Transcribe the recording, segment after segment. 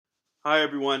Hi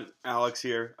everyone, Alex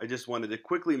here. I just wanted to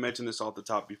quickly mention this off the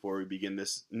top before we begin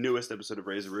this newest episode of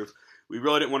Raise the Roof. We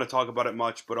really didn't want to talk about it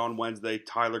much, but on Wednesday,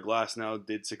 Tyler Glasnow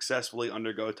did successfully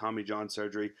undergo Tommy John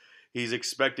surgery. He's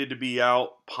expected to be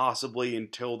out possibly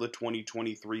until the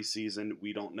 2023 season.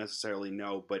 We don't necessarily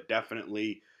know, but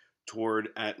definitely toward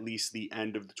at least the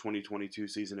end of the 2022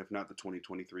 season, if not the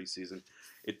 2023 season.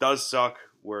 It does suck.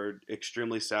 We're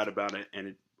extremely sad about it,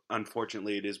 and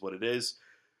unfortunately, it is what it is.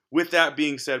 With that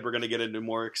being said, we're going to get into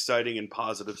more exciting and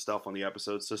positive stuff on the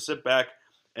episode. So sit back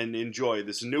and enjoy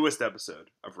this newest episode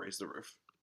of Raise the Roof.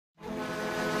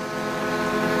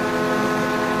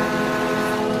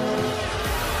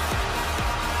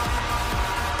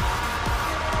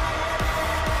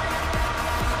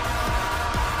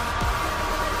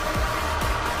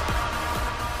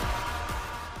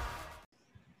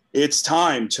 It's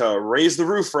time to raise the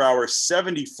roof for our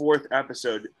 74th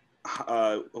episode.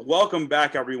 Welcome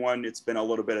back, everyone. It's been a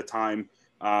little bit of time,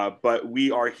 but we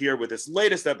are here with this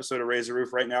latest episode of Raise the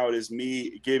Roof. Right now, it is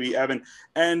me, Gibby, Evan,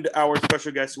 and our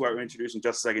special guest, who I will introduce in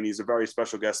just a second. He's a very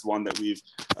special guest, one that we've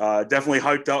definitely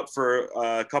hyped up for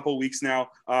a couple weeks now.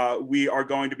 We are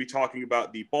going to be talking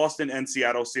about the Boston and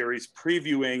Seattle series,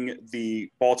 previewing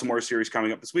the Baltimore series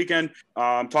coming up this weekend.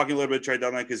 Talking a little bit of trade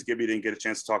deadline because Gibby didn't get a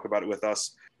chance to talk about it with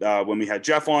us when we had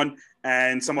Jeff on,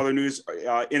 and some other news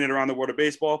in and around the world of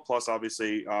baseball, plus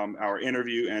obviously our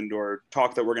interview and or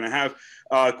talk that we're going to have.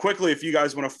 Quickly, if you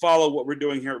guys want to follow what we're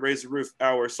doing here at Raise the Roof,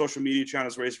 our social media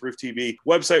channels, Raise the Roof TV,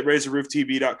 website,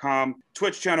 raisetherooftv.com,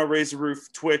 Twitch channel, Raise the Roof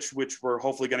Twitch, which we're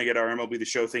hopefully going to get our MLB The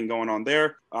Show thing going on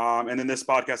there. And then this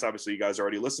podcast, obviously, you guys are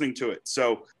already listening to it.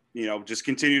 So, just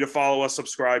continue to follow us,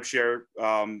 subscribe, share,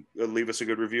 leave us a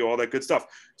good review, all that good stuff.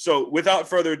 So without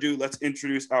further ado, let's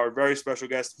introduce our very special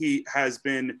guest. He has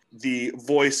been the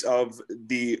voice of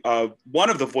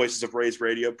one of the voices of Rays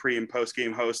Radio, pre and post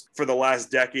game host for the last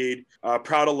decade.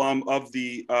 Proud alum of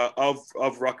the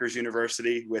of Rutgers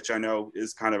University, which I know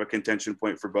is kind of a contention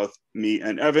point for both me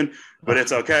and Evan, but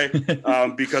it's okay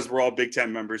because we're all Big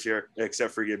Ten members here,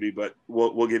 except for Gibby. But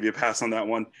we'll give you a pass on that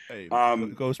one. Hey,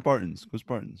 go Spartans! Go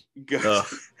Spartans!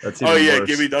 That's worse.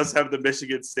 Gibby does have the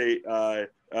Michigan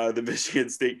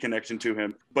State connection to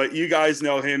him, but you guys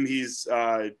know him. He's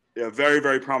a very,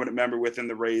 very prominent member within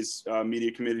the Rays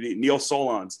media community. Neil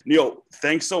Solondz. Neil,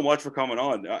 thanks so much for coming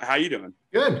on. How you doing?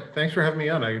 Good. Thanks for having me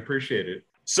on. I appreciate it.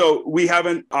 So we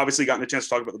haven't obviously gotten a chance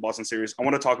to talk about the Boston series. I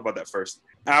want to talk about that first.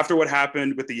 After what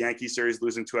happened with the Yankees series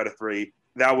losing 2 out of 3,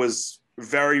 that was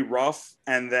very rough.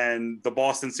 And then the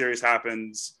Boston series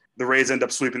happens. The Rays end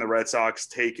up sweeping the Red Sox,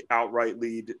 take outright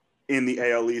lead in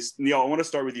the AL East. Neil, I want to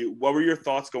start with you. What were your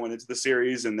thoughts going into the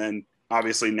series? And then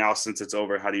obviously now since it's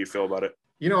over, how do you feel about it?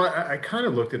 I kind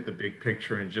of looked at the big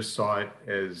picture and just saw it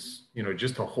as,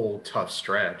 just a whole tough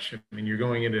stretch. I mean, you're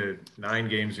going into 9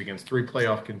 games against 3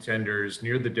 playoff contenders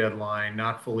near the deadline,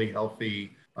 not fully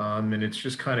healthy. And it's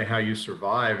just kind of how you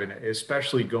survive. And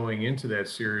especially going into that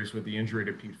series with the injury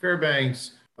to Pete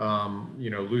Fairbanks,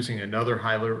 losing another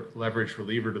high leverage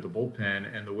reliever to the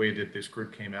bullpen, and the way that this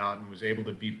group came out and was able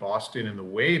to beat Boston in the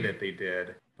way that they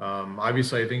did.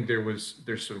 Obviously, I think there's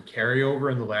some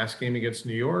carryover in the last game against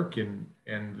New York, and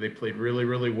they played really,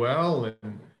 really well. And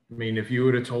I mean, if you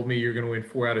would have told me you're going to win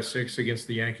 4 out of 6 against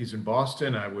the Yankees in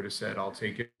Boston, I would have said, I'll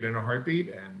take it in a heartbeat.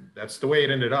 And that's the way it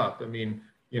ended up. I mean,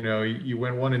 you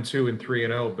went 1-2 and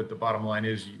 3-0, but the bottom line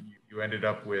is you ended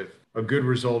up with a good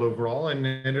result overall and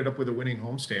ended up with a winning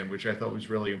homestand, which I thought was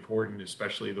really important,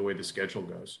 especially the way the schedule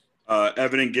goes.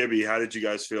 Evan and Gibby, how did you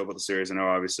guys feel about the series? I know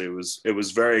obviously it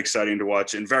was very exciting to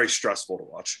watch and very stressful to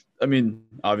watch. I mean,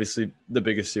 obviously the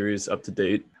biggest series up to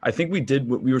date. I think we did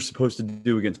what we were supposed to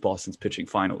do against Boston's pitching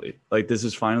finally. Like, this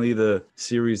is finally the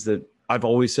series that I've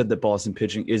always said that Boston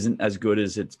pitching isn't as good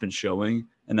as it's been showing.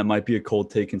 And that might be a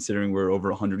cold take considering we're over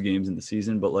 100 games in the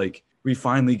season, but like, we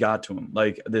finally got to him.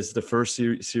 Like, this is the first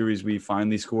series we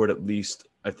finally scored at least,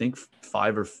 I think,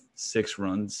 5 or 6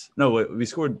 runs. No, we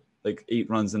scored like 8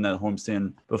 runs in that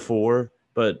homestand before,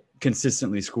 but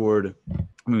consistently scored.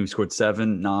 I mean, we scored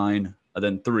 7, 9, and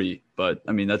then 3. But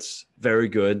I mean, that's very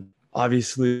good.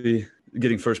 Obviously,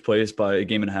 getting first place by a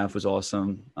game and a half was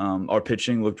awesome. Our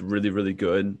pitching looked really, really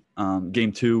good.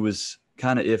 Game 2 was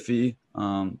kind of iffy,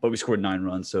 but we scored 9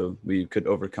 runs, so we could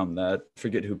overcome that. I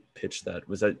forget who pitched that.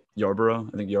 Was that Yarborough?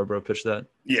 I think Yarborough pitched that.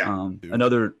 Yeah.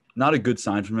 Another not a good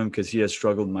sign from him because he has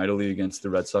struggled mightily against the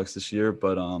Red Sox this year,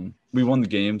 but we won the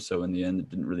game, so in the end, it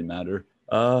didn't really matter.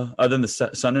 Other than the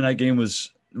Sunday night game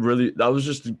was that was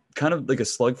just kind of like a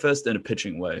slugfest in a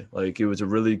pitching way. Like, it was a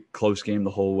really close game the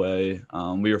whole way.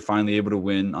 We were finally able to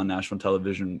win on national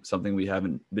television, something we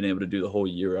haven't been able to do the whole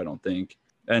year, I don't think.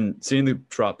 And seeing the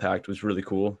Trop packed was really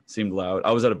cool. It seemed loud.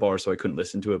 I was at a bar, so I couldn't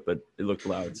listen to it, but it looked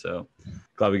loud. So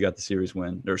glad we got the series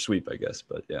win or sweep, I guess.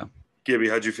 But yeah. Gibby,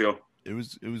 how'd you feel? It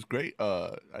was great.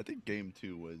 I think game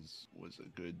 2 was a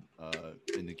good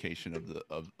indication of the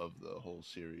whole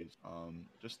series.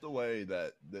 Just the way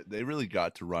that they really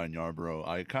got to Ryan Yarbrough.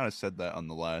 I kind of said that on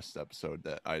the last episode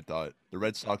that I thought the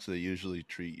Red Sox, they usually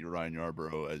treat Ryan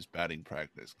Yarbrough as batting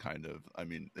practice, kind of. I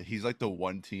mean, he's like the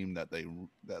one team that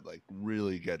like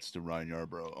really gets to Ryan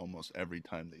Yarbrough almost every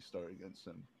time they start against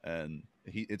him, and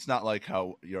it's not like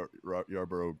how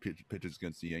Yarbrough pitches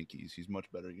against the Yankees. He's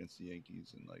much better against the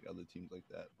Yankees and like other teams like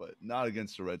that, but not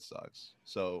against the Red Sox.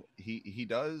 So he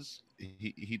does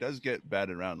get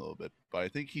batted around a little bit, but I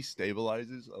think he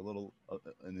stabilizes a little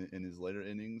in his later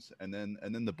innings, and then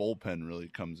the bullpen really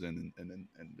comes in and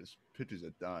just pitches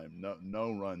a dime.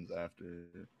 No runs after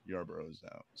Yarbrough is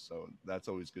out, so that's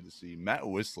always good to see. Matt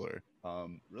Whistler,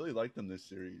 really liked him this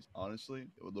series. Honestly,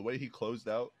 the way he closed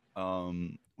out.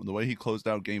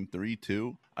 Game 3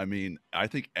 too. I mean, I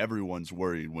think everyone's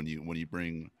worried when you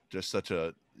bring just such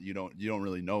a you don't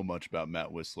really know much about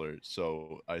Matt Whistler.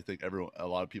 So I think a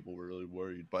lot of people were really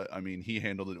worried. But I mean, he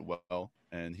handled it well,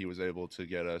 and he was able to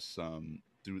get us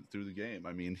through the game.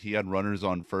 I mean, he had runners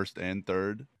on first and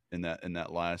third in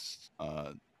that last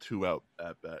 2-out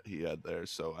at bat he had there.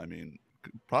 So I mean,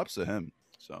 props to him.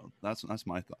 So that's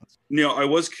my thoughts. Neil, I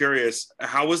was curious,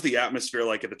 how was the atmosphere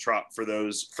like at the Trop for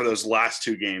those last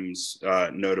 2 games,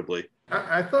 notably?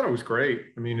 I thought it was great.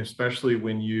 I mean, especially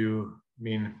when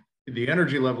the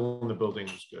energy level in the building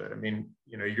was good. I mean,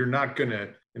 you're not going to,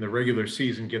 in the regular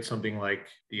season, get something like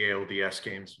the ALDS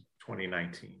games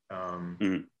 2019.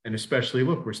 And especially,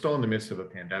 look, we're still in the midst of a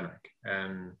pandemic.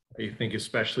 And I think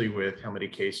especially with how many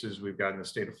cases we've got in the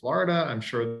state of Florida, I'm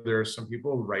sure there are some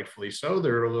people, rightfully so,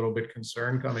 they're a little bit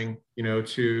concerned coming,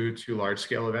 to large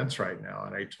scale events right now.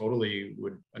 And I totally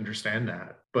would understand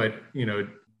that. But,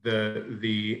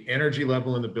 the energy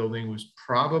level in the building was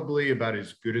probably about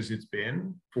as good as it's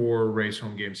been for Rays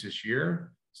home games this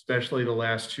year, especially the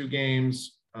last 2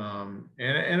 games.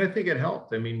 And I think it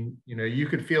helped. I mean, you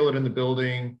could feel it in the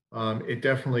building. It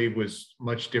definitely was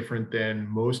much different than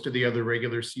most of the other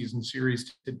regular season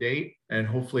series to date. And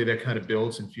hopefully that kind of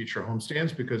builds in future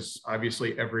homestands, because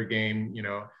obviously every game,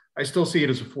 I still see it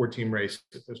as a 4-team race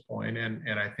at this point.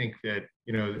 And I think that,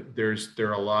 there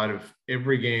are a lot of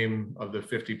every game of the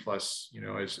 50 plus,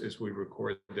 as we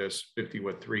record this 50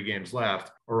 with 3 games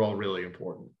left, are all really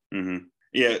important. Mm-hmm.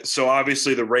 Yeah, so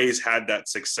obviously the Rays had that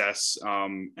success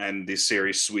and the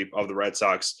series sweep of the Red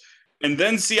Sox. And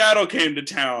then Seattle came to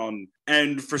town.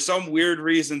 And for some weird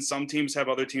reason, some teams have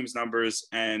other teams' numbers,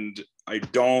 and I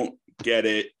don't get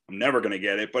it. I'm never going to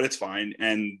get it, but it's fine.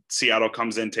 And Seattle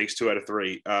comes in, takes 2 out of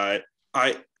 3. I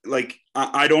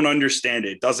don't understand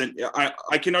it.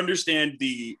 I can understand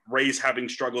the Rays having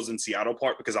struggles in Seattle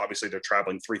part, because obviously they're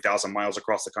traveling 3,000 miles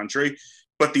across the country.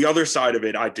 But the other side of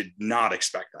it, I did not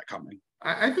expect that coming.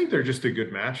 I think they're just a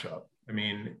good matchup. I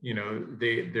mean,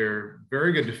 they're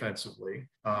very good defensively.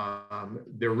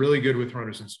 They're really good with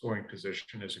runners in scoring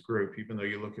position as a group, even though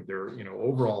you look at their,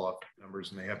 overall up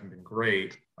numbers and they haven't been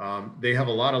great. They have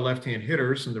a lot of left-hand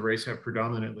hitters, and the Rays have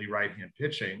predominantly right-hand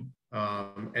pitching.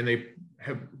 And they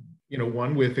have,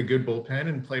 won with a good bullpen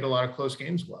and played a lot of close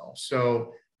games well.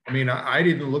 So, I mean, I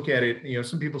didn't look at it.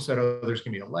 Some people said, oh, there's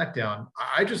going to be a letdown.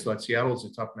 I just thought Seattle is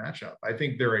a tough matchup. I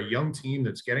think they're a young team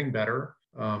that's getting better.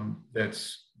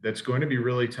 That's going to be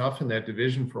really tough in that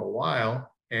division for a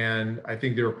while. And I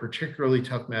think they're a particularly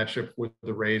tough matchup with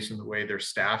the Rays and the way their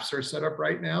staffs are set up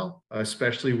right now,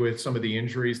 especially with some of the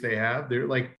injuries they have. They're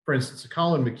like, for instance,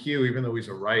 Colin McHugh, even though he's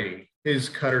a righty, his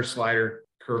cutter slider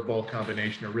curveball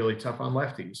combination are really tough on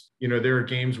lefties. There are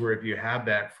games where if you have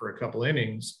that for a couple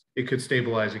innings, it could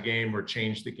stabilize a game or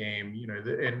change the game,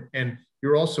 and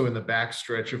you're also in the back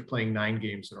stretch of playing 9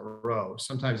 games in a row.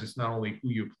 Sometimes it's not only who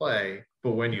you play,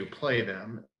 but when you play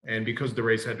them. And because the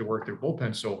Rays had to work their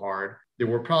bullpen so hard, there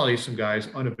were probably some guys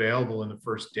unavailable in the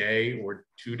first day or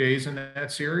 2 days in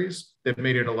that series that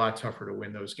made it a lot tougher to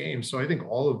win those games. So I think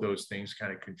all of those things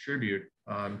kind of contribute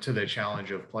to the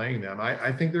challenge of playing them.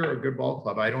 I think they're a good ball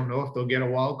club. I don't know if they'll get a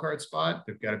wild card spot.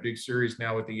 They've got a big series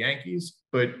now with the Yankees,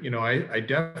 but I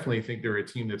definitely think they're a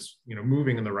team that's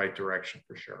moving in the right direction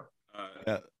for sure.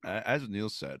 Yeah, as Neil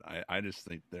said, I just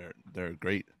think they're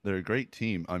a great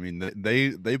team. I mean,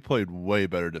 they played way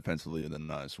better defensively than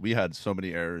us. We had so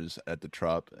many errors at the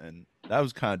Trop, and that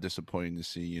was kind of disappointing to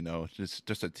see.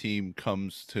 Just a team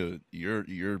comes to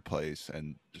your place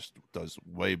and just does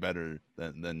way better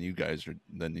than you guys are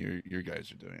your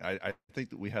guys are doing. I think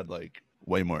that we had like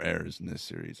way more errors in this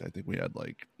series. I think we had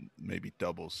like maybe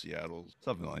double Seattle's,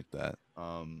 something like that.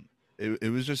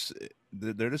 It was just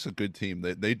they're just a good team.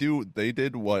 They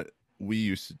did what we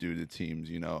used to do to teams,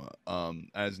 you know.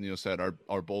 As Neil said, our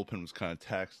bullpen was kind of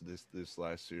taxed this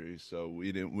last series, so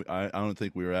I don't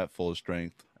think we were at full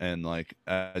strength. And like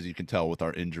as you can tell with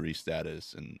our injury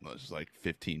status and just like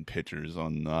 15 pitchers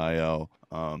on the IL,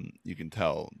 you can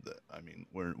tell that I mean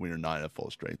we're not at full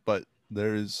strength, but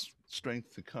there is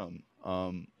strength to come.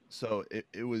 So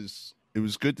it was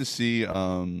good to see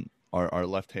our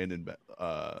left-handed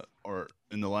or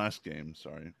in the last game,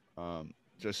 sorry.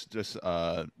 Just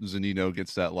Zunino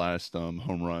gets that last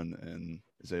home run and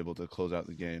is able to close out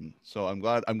the game. So I'm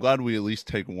glad we at least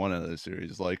take one out of the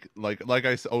series. Like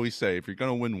I always say, if you're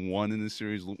gonna win one in the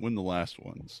series, win the last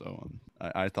one. So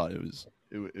I thought it was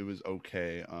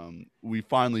okay. We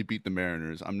finally beat the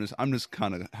Mariners. I'm just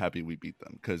kind of happy we beat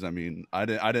them because I mean I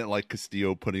didn't like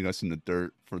Castillo putting us in the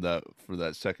dirt for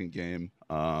that second game.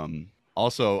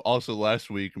 Also last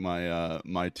week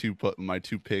my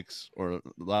two picks, or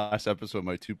last episode,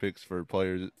 my two picks for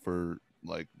players for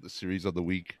like the series of the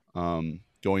week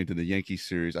going to the Yankees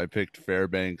series, I picked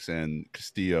Fairbanks and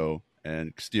Castillo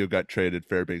got traded,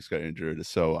 Fairbanks got injured,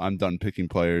 so I'm done picking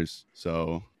players.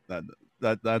 So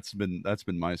that's been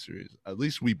my series. At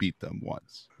least we beat them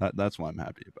once. That's what I'm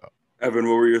happy about. Evan,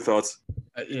 what were your thoughts?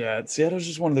 Yeah, Seattle's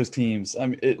just one of those teams. I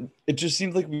mean, it just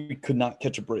seemed like we could not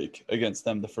catch a break against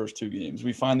them the first two games.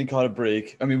 We finally caught a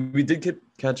break. I mean, we did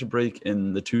catch a break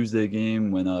in the Tuesday game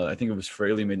when I think it was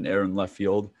Fraley made an error in left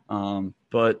field.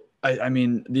 But I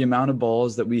mean, the amount of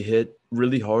balls that we hit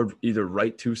really hard, either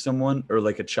right to someone or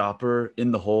like a chopper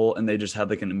in the hole, and they just had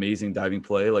like an amazing diving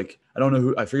play. Like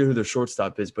I forget who their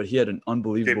shortstop is, but he had an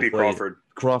unbelievable play.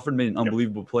 Crawford made an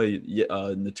unbelievable play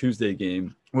in the Tuesday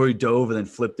game where he dove and then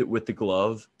flipped it with the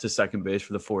glove to second base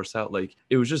for the force out. Like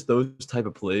it was just those type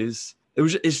of plays.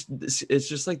 It's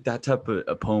just like that type of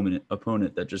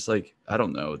opponent that just like, I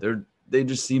don't know, they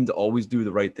just seem to always do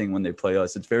the right thing when they play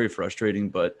us. It's very frustrating,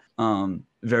 but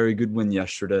very good win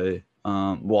yesterday.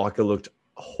 Walker looked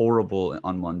horrible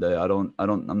on Monday.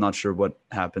 I'm not sure what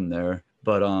happened there,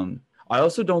 but I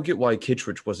also don't get why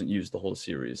Kittredge wasn't used the whole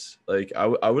series. Like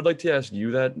I would like to ask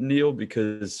you that, Neil,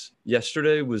 because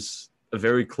yesterday was a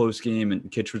very close game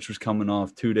and Kittredge was coming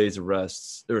off 2 days of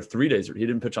rests or 3 days. He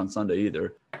didn't pitch on Sunday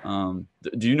either.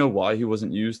 Do you know why he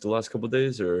wasn't used the last couple of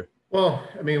days or? Well,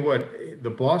 I mean,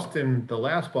 the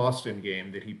last Boston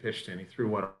game that he pitched in, he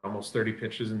threw almost 30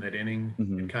 pitches in that inning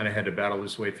and kind of had to battle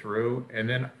his way through. And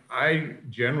then I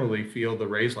generally feel the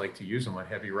Rays like to use him on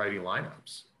heavy righty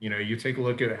lineups. You know, you take a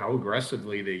look at how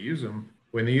aggressively they use him.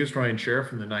 When they used Ryan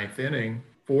Sheriff in the ninth inning,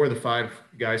 4 of the 5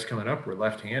 guys coming up were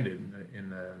left-handed in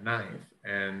the ninth.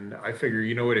 And I figure,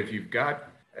 you know what, if you've got,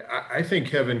 I think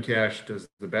Kevin Cash does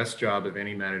the best job of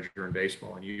any manager in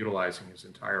baseball in utilizing his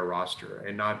entire roster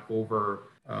and not over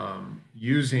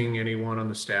using anyone on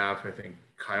the staff. I think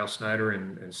Kyle Snyder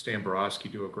and Stan Borowski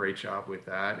do a great job with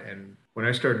that. And when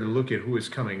I started to look at who is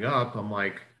coming up, I'm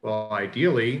like, well,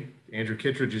 ideally, Andrew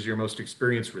Kittredge is your most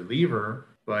experienced reliever,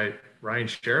 but Ryan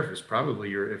Sheriff is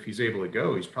probably if he's able to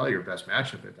go, he's probably your best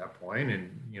matchup at that point.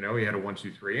 And, you know, he had a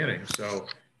 1-2-3 inning. So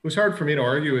it was hard for me to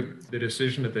argue with the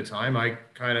decision at the time. I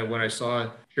kind of, when I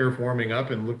saw Sheriff warming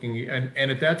up and looking, and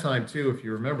at that time too, if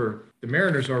you remember, the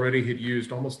Mariners already had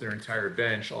used almost their entire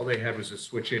bench. All they had was a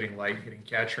switch hitting hitting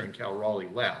catcher, and Cal Raleigh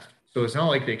left. So it's not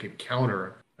like they could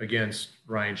counter against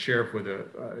Ryan Sheriff with a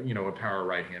power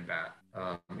right-hand bat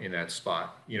in that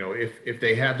spot. You know, if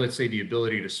they had, let's say, the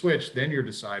ability to switch, then you're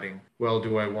deciding, well,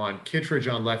 do I want Kittredge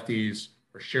on lefties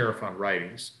or Sheriff on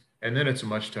righties? And then it's a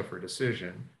much tougher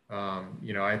decision.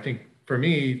 I think for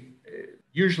me,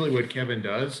 usually what Kevin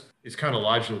does is kind of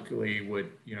logically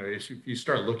if you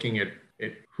start looking at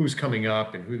who's coming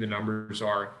up and who the numbers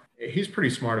are, he's pretty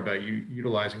smart about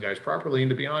utilizing guys properly. And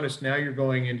to be honest, now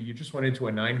you just went into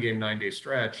a 9-game, 9-day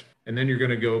stretch, and then you're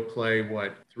going to go play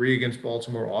 3 against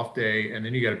Baltimore off day. And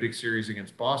then you got a big series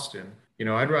against Boston. You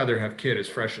know, I'd rather have Kidd as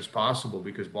fresh as possible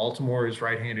because Baltimore is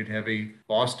right-handed heavy.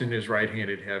 Boston is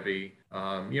right-handed heavy.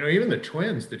 Even the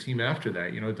Twins, the team after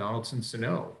that, Donaldson,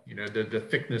 Sano, the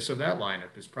thickness of that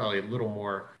lineup is probably a little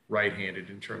more right-handed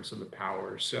in terms of the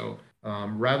power. So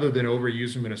rather than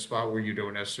overuse him in a spot where he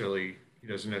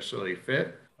doesn't necessarily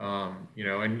fit, and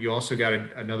you also got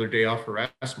another day off for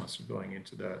Rasmussen going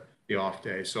into the off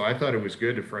day. So I thought it was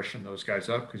good to freshen those guys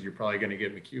up because you're probably going to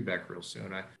get McHugh back real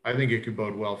soon. I think it could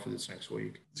bode well for this next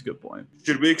week. That's a good point.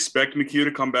 Should we expect McHugh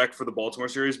to come back for the Baltimore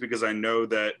series? Because I know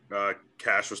that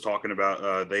Cash was talking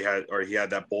about he had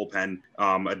that bullpen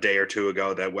a day or two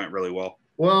ago that went really well.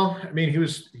 Well, I mean,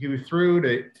 he threw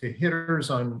to hitters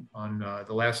on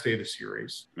the last day of the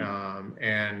series,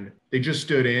 and they just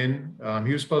stood in.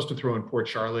 He was supposed to throw in Port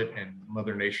Charlotte, and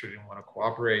Mother Nature didn't want to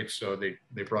cooperate, so they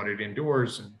brought it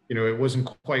indoors. And it wasn't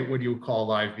quite what you would call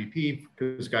live BP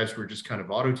because guys were just kind of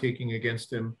auto taking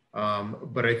against him.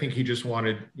 But I think he just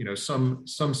wanted some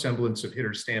semblance of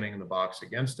hitters standing in the box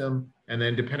against him, and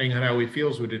then depending on how he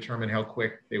feels would determine how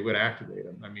quick they would activate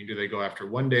him. I mean, do they go after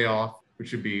one day off,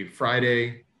 which would be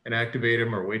Friday, and activate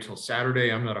him, or wait till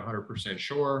Saturday? I'm not 100%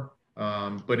 sure.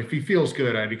 But if he feels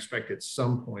good, I'd expect at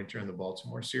some point during the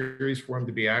Baltimore series for him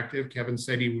to be active. Kevin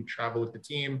said he would travel with the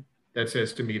team. That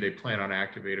says to me they plan on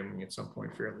activating him at some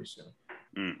point fairly soon.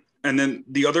 And then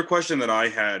the other question that I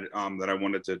had that I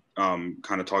wanted to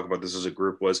kind of talk about this as a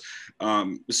group was,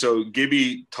 so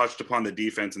Gibby touched upon the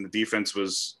defense, and the defense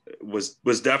was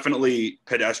definitely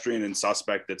pedestrian and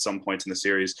suspect at some points in the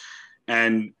series.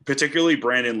 And particularly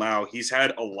Brandon Lowe, he's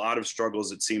had a lot of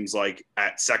struggles, it seems like,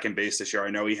 at second base this year. I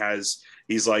know I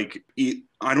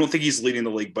don't think he's leading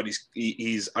the league, but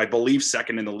he's I believe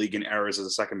second in the league in errors as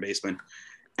a second baseman.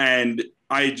 And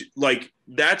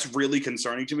that's really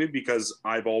concerning to me because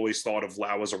I've always thought of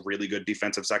Lowe as a really good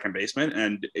defensive second baseman.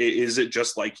 And is it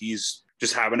just like he's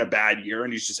just having a bad year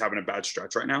and he's just having a bad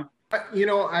stretch right now?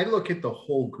 I look at the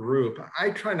whole group. I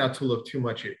try not to look too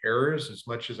much at errors as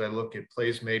much as I look at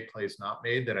plays made, plays not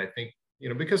made, that I think,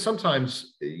 because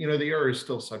sometimes, the error is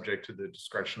still subject to the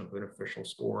discretion of an official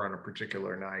score on a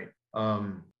particular night.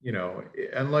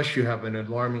 Unless you have an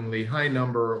alarmingly high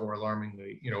number or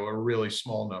alarmingly, a really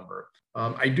small number.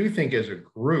 I do think as a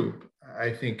group,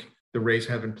 I think the Rays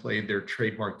haven't played their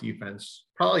trademark defense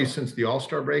probably since the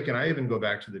All-Star break. And I even go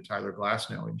back to the Tyler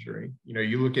Glasnow injury.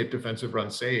 You look at defensive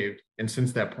runs saved, and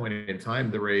since that point in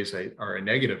time, the Rays are a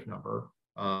negative number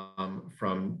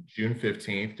from June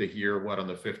 15th to here, on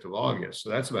the 5th of August. So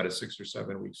that's about a 6 or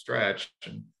 7 week stretch.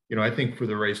 And, I think for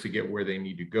the Rays to get where they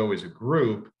need to go as a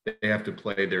group, they have to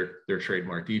play their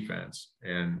trademark defense.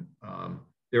 And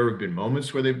there have been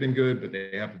moments where they've been good, but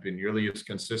they haven't been nearly as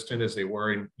consistent as they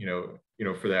were in,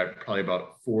 for that probably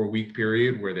about 4 week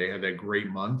period where they had that great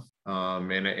month.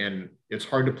 And it's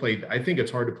hard to play. I think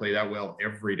it's hard to play that well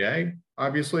every day,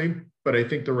 obviously. But I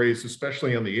think the Rays,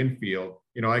 especially on the infield,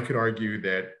 I could argue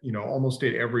that, almost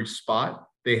at every spot,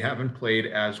 they haven't played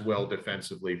as well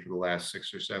defensively for the last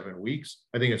 6 or 7 weeks.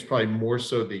 I think it's probably more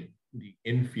so the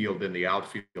infield than the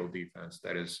outfield defense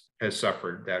that has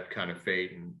suffered that kind of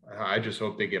fate. And I just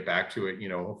hope they get back to it.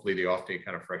 Hopefully the off day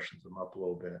kind of freshens them up a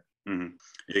little bit. Mm-hmm.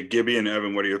 Yeah, Gibby and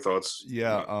Evan, what are your thoughts?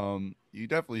 Yeah, you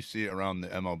definitely see it around the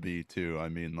MLB too. I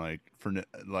mean,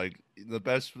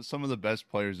 some of the best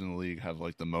players in the league have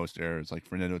the most errors. Like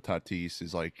Fernando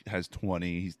Tatis has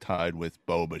 20. He's tied with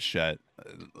Bo Bichette.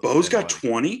 Bo's got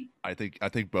 20. I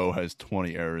think Bo has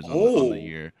 20 errors on the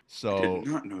year. So I did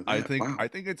not know that. I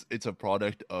think it's a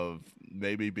product of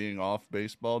maybe being off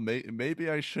baseball. Maybe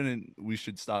we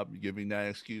should stop giving that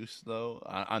excuse though.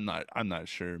 I'm not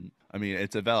sure. I mean,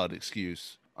 it's a valid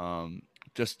excuse.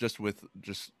 Just with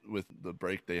the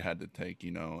break they had to take,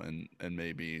 and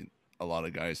maybe a lot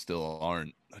of guys still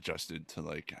aren't adjusted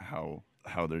to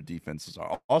how their defenses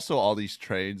are. Also, all these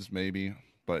trades maybe,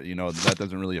 but that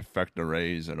doesn't really affect the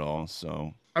Rays at all.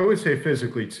 So I would say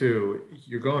physically too,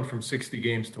 you're going from 60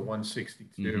 games to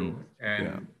 162,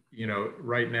 and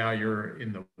right now you're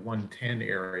in the 110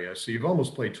 area, so you've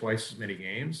almost played twice as many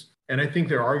games. And I think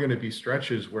there are going to be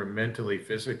stretches where mentally,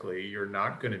 physically, you're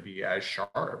not going to be as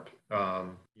sharp.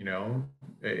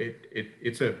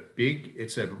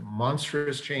 It's a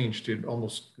monstrous change to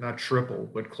almost not triple,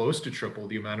 but close to triple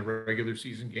the amount of regular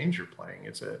season games you're playing.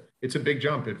 It's a big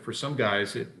jump. And for some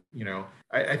guys,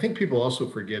 I think people also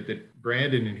forget that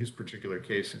Brandon, in his particular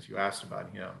case, since you asked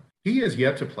about him, he has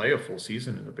yet to play a full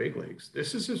season in the big leagues.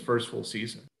 This is his first full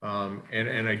season.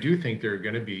 And I do think there are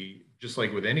going to be, just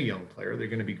like with any young player, they're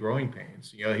going to be growing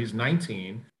pains. He's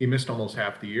 19. He missed almost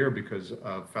half the year because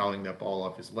of fouling that ball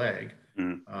off his leg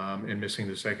and missing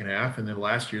the second half. And then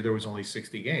last year, there was only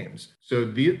 60 games. So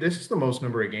this is the most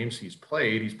number of games he's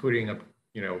played. He's putting up,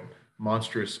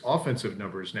 monstrous offensive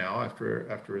numbers now after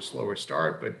a slower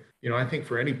start. But, I think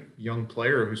for any young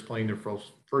player who's playing their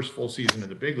first full season in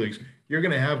the big leagues, you're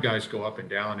going to have guys go up and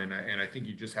down. And I think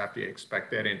you just have to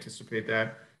expect that, anticipate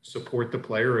that, support the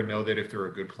player, and know that if they're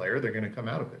a good player, they're going to come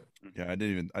out of it. Yeah, I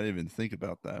didn't even think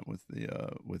about that with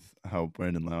with how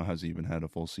Brandon Lowe hasn't even had a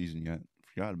full season yet.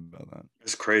 Forgot about that.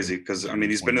 It's crazy because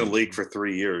he's been in the league for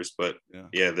 3 years, but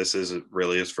this is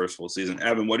really his first full season.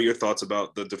 Evan, what are your thoughts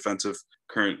about the defensive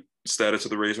current status of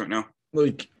the Rays right now?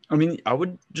 I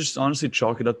would just honestly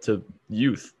chalk it up to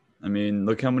youth.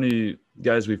 Look how many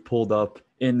guys we've pulled up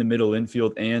in the middle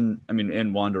infield and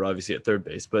Wander obviously at third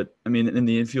base. But I mean, in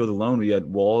the infield alone, we had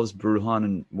Walls, Brujan,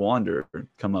 and Wander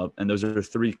come up. And those are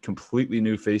three completely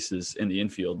new faces in the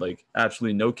infield. Like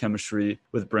absolutely no chemistry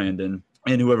with Brandon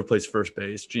and whoever plays first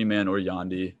base, G-Man or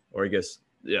Yandy, or I guess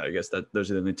that those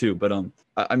are the only two. But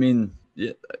I mean,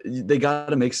 yeah, they got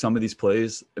to make some of these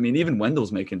plays. I mean, even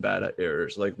Wendell's making bad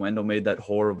errors. Like Wendell made that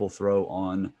horrible throw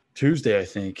on Tuesday, I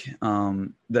think,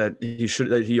 that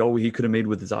he could have made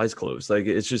with his eyes closed. Like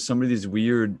it's just some of these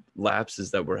weird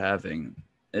lapses that we're having.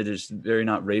 It is very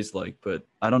not Rays like, but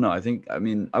I don't know. I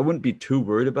mean, I wouldn't be too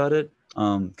worried about it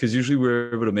because usually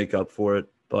we're able to make up for it.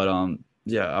 But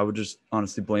yeah, I would just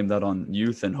honestly blame that on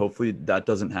youth, and hopefully that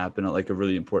doesn't happen at like a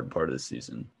really important part of the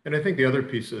season. And I think the other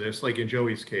piece of this, like in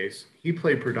Joey's case, he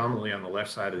played predominantly on the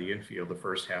left side of the infield the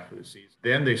first half of the season.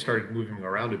 Then they started moving him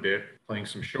around a bit, playing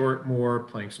some short more,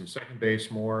 playing some second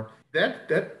base more.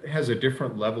 That has a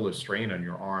different level of strain on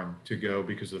your arm to go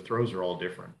because the throws are all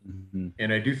different. Mm-hmm.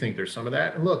 And I do think there's some of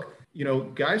that. And look,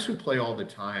 guys who play all the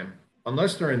time,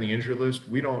 unless they're in the injured list,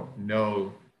 we don't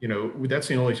know. That's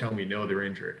the only time we know they're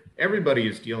injured. Everybody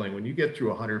is dealing, when you get through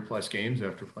 100 plus games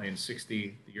after playing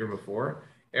 60 the year before,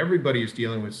 everybody is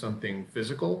dealing with something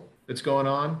physical that's going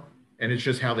on, and it's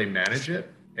just how they manage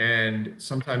it. And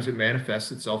sometimes it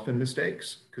manifests itself in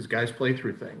mistakes because guys play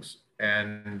through things.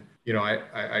 And,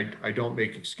 I don't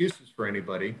make excuses for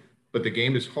anybody, but the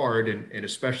game is hard. And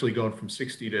especially going from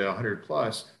 60 to 100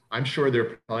 plus, I'm sure there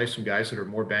are probably some guys that are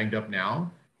more banged up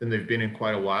now than they've been in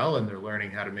quite a while, and they're learning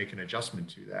how to make an adjustment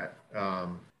to that.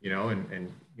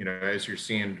 As you're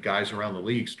seeing guys around the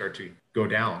league start to go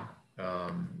down,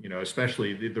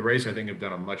 especially the Rays, I think have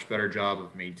done a much better job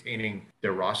of maintaining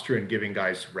their roster and giving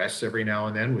guys rests every now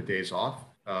and then with days off.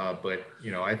 But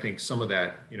I think some of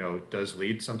that, does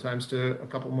lead sometimes to a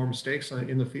couple more mistakes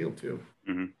in the field too.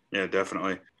 Mm-hmm. Yeah,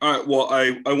 definitely. All right. Well,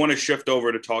 I want to shift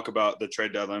over to talk about the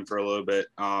trade deadline for a little bit.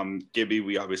 Gibby,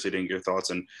 we obviously didn't get your thoughts,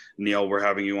 and Neil, we're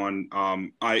having you on.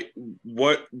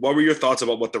 What were your thoughts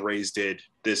about what the Rays did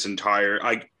this entire?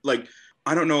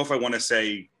 I don't know if I want to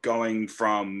say going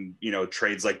from,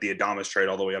 trades like the Adames trade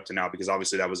all the way up to now, because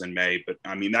obviously that was in May, but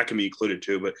I mean, that can be included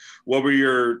too. But what were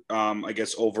your,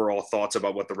 overall thoughts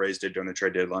about what the Rays did during the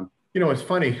trade deadline? It's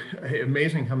funny,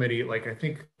 amazing how many, I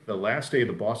think the last day of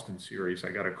the Boston series, I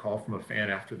got a call from a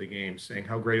fan after the game saying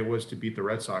how great it was to beat the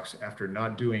Red Sox after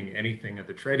not doing anything at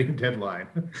the trading deadline.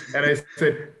 And I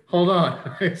said, hold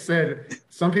on. I said,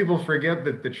 some people forget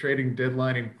that the trading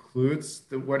deadline includes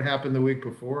what happened the week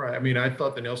before. I mean, I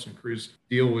thought the Nelson Cruz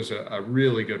deal was a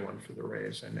really good one for the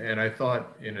Rays. And I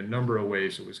thought in a number of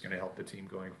ways it was going to help the team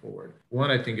going forward.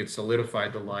 One, I think it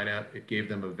solidified the lineup. It gave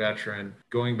them a veteran.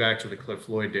 Going back to the Cliff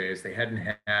Floyd days, they hadn't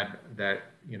had that,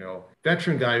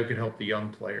 veteran guy who could help the young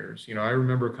players. I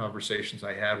remember conversations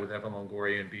I had with Evan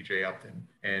Longoria and BJ Upton,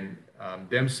 and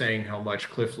them saying how much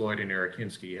Cliff Floyd and Eric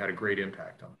Hinsky had a great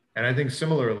impact on them. And I think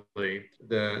similarly,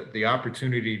 the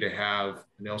opportunity to have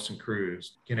Nelson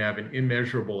Cruz can have an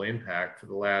immeasurable impact for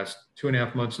the last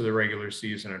 2.5 months of the regular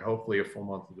season and hopefully a full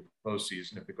month of the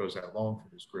postseason, if it goes that long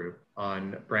for this group,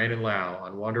 on Brandon Lau,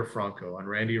 on Wander Franco, on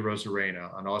Randy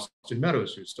Rosarena, on Austin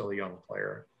Meadows, who's still a young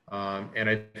player. And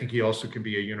I think he also can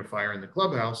be a unifier in the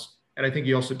clubhouse. And I think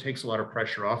he also takes a lot of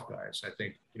pressure off guys. I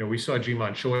think, we saw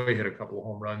Ji-Man Choi hit a couple of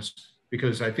home runs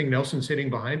because I think Nelson's hitting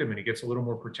behind him and he gets a little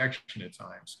more protection at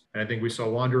times. And I think we saw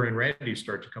Wander and Randy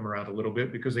start to come around a little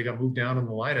bit because they got moved down in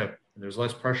the lineup and there's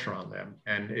less pressure on them.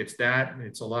 And it's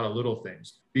a lot of little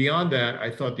things. Beyond that, I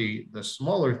thought the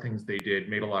smaller things they did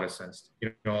made a lot of sense.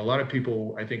 A lot of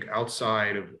people, I think,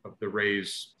 outside of the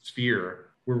Rays sphere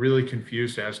were really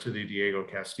confused as to the Diego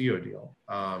Castillo deal.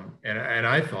 And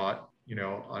I thought,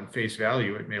 on face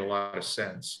value, it made a lot of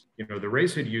sense. The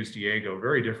Rays had used Diego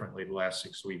very differently the last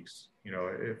 6 weeks,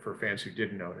 for fans who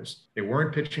didn't notice. They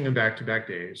weren't pitching him back-to-back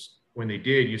days. When they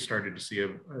did, you started to see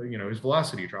his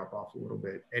velocity drop off a little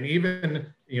bit. And even,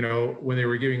 when they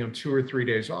were giving him 2 or 3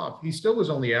 days off, he still was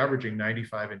only averaging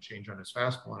 95 and change on his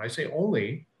fastball. And I say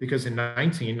only because in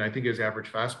 19, I think his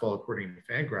average fastball, according to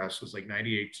Fangraphs, was like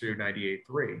 98.2,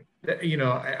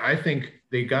 98.3. I think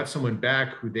they got someone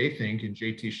back who they think in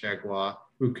JT Chagua,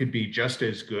 who could be just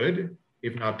as good,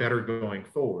 if not better, going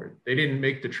forward. They didn't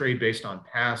make the trade based on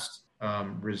past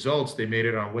results. They made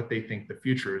it on what they think the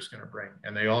future is going to bring.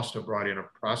 And they also brought in a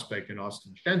prospect in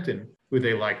Austin Shenton, who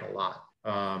they like a lot.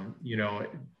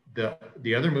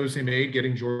 The other moves they made,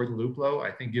 getting Jordan Luplow, I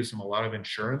think gives them a lot of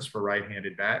insurance for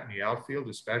right-handed bat in the outfield,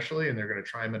 especially, and they're going to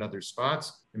try him in other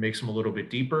spots. It makes him a little bit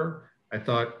deeper. I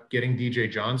thought getting DJ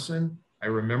Johnson, I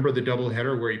remember the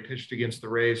doubleheader where he pitched against the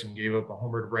Rays and gave up a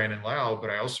homer to Brandon Lau,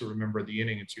 but I also remember the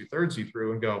inning and 2/3 he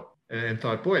threw and go, and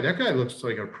thought, boy, that guy looks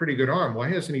like a pretty good arm. Why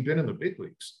hasn't he been in the big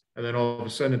leagues? And then all of a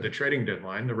sudden at the trading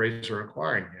deadline, the Rays are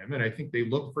acquiring him. And I think they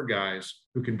look for guys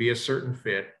who can be a certain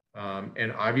fit.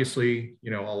 And obviously,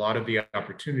 a lot of the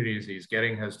opportunities he's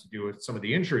getting has to do with some of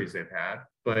the injuries they've had.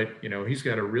 But, he's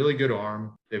got a really good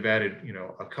arm. They've added,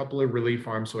 a couple of relief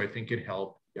arms, so I think it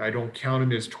helped. I don't count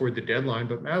him as toward the deadline,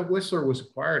 but Matt Whistler was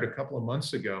acquired a couple of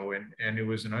months ago, and it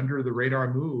was an under the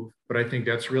radar move. But I think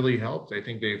that's really helped. I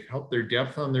think they've helped their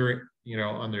depth on their, in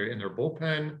their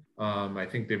bullpen. I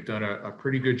think they've done a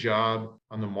pretty good job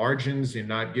on the margins in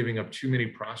not giving up too many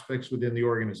prospects within the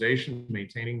organization,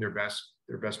 maintaining their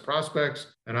best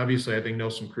prospects. And obviously, I think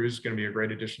Nelson Cruz is going to be a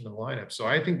great addition to the lineup. So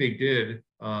I think they did,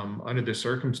 under the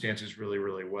circumstances, really,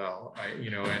 really well.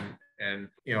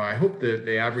 I hope that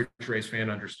the average Rays fan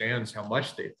understands how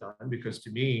much they've done, because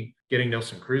to me, getting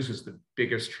Nelson Cruz is the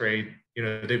biggest trade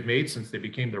they've made since they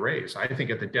became the Rays. I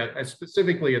think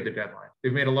specifically at the deadline,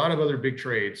 they've made a lot of other big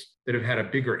trades that have had a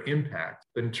bigger impact.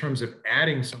 But in terms of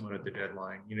adding someone at the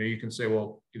deadline, you can say,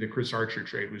 well, the Chris Archer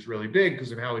trade was really big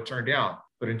because of how it turned out.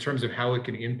 But in terms of how it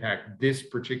can impact this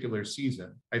particular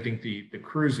season, I think the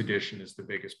Cruz edition is the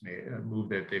biggest move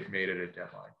that they've made at a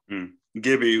deadline.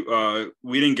 Gibby,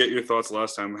 we didn't get your thoughts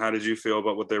last time. How did you feel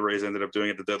about what the Rays ended up doing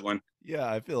at the deadline? Yeah,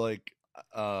 I feel like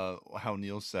how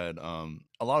Neil said, a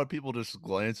lot of people just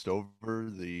glanced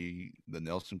over the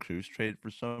Nelson Cruz trade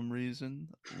for some reason,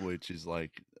 which is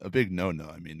like a big no-no.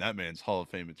 I mean, that man's Hall of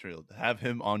Fame material. To have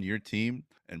him on your team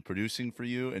and producing for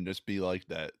you and just be like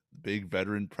that big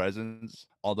veteran presence,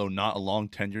 although not a long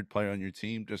tenured player on your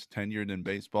team, just tenured in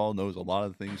baseball, knows a lot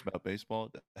of things about baseball.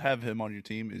 To have him on your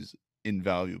team is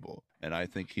invaluable, and I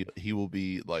think he will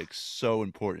be like so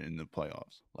important in the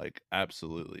playoffs, like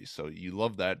absolutely. So you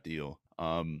love that deal.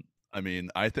 I mean,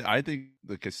 I think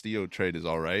the Castillo trade is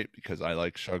all right because I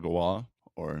like Chargois,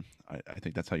 or I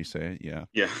think that's how you say it.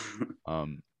 Yeah. I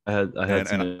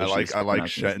like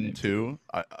Shetton too.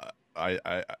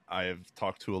 I have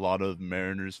talked to a lot of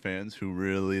Mariners fans who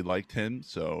really liked him,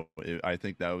 so I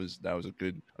think that was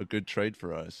a good trade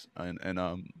for us. And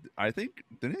I think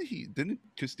didn't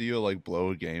Castillo like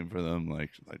blow a game for them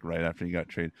like right after he got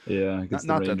traded? Yeah,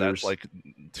 not that that's like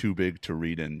too big to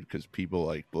read in, because people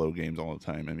like blow games all the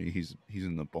time. I mean, he's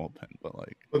in the bullpen, but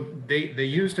like, well, they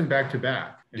used him back to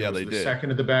back. Yeah, they did.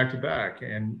 Second of the back to back,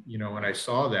 and when I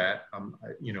saw that,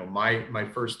 my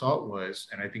first thought was,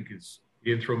 and I think he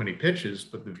didn't throw many pitches,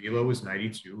 but the velo was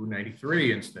 92,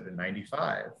 93 instead of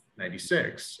 95,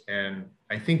 96. And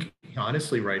I think,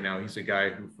 honestly, right now, he's a guy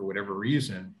who, for whatever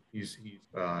reason, he's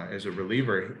as a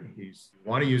reliever, you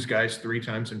want to use guys 3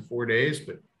 times in 4 days,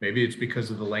 but maybe it's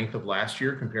because of the length of last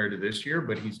year compared to this year,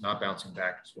 but he's not bouncing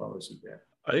back as well as he did.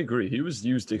 I agree. He was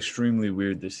used extremely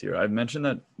weird this year. I've mentioned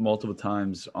that multiple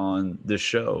times on this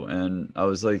show, and I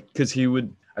was like, because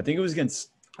I think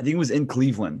it was in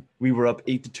Cleveland. We were up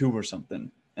 8-2 or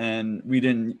something, and we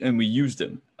used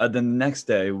him. Then the next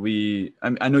day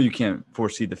I know you can't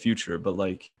foresee the future, but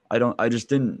like, I just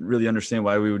didn't really understand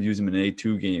why we would use him in an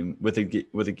 8-2 game with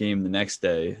a game the next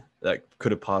day that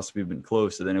could have possibly been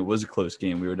close. And then it was a close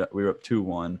game. We were up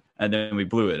 2-1, and then we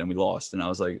blew it and we lost. And I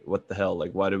was like, what the hell?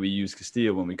 Like, why did we use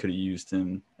Castillo when we could have used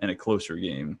him in a closer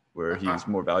game where he's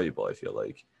more valuable, I feel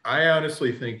like. I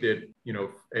honestly think that,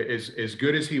 as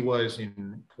good as he was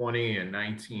in 20 and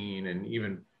 19 and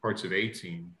even parts of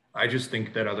 18, I just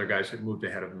think that other guys had moved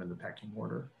ahead of him in the pecking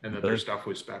order and that their stuff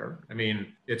was better. I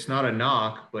mean, it's not a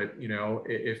knock, but,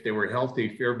 if they were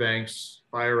healthy, Fairbanks,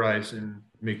 Feyereisen,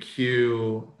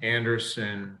 McHugh,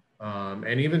 Anderson,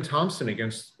 and even Thompson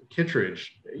against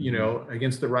Kittredge,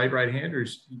 against the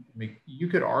right-handers, you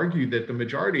could argue that the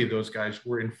majority of those guys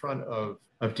were in front of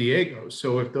Diego.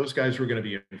 So if those guys were going to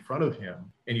be in front of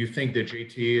him, and you think that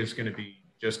JT is going to be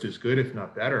just as good, if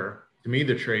not better, to me,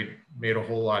 the trade made a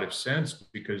whole lot of sense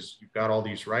because you've got all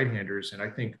these right-handers. And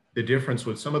I think the difference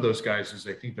with some of those guys is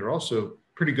I think they're also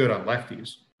pretty good on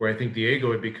lefties, where I think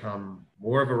Diego had become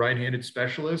more of a right-handed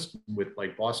specialist with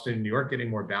like Boston and New York getting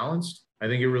more balanced. I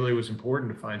think it really was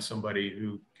important to find somebody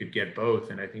who could get both.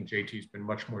 And I think JT's been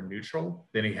much more neutral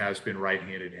than he has been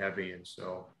right-handed heavy. And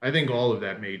so I think all of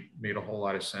that made a whole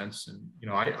lot of sense. And,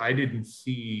 I didn't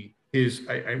see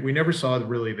we never saw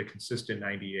really the consistent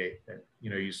 98 that,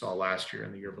 you saw last year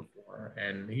and the year before.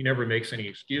 And he never makes any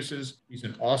excuses. He's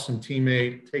an awesome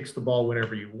teammate, takes the ball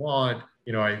whenever you want.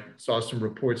 I saw some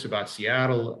reports about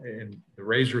Seattle, and the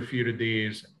Rays refuted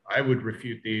these. I would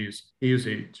refute these. He is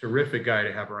a terrific guy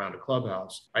to have around a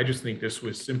clubhouse. I just think this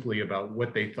was simply about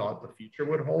what they thought the future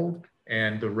would hold.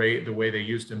 And the way they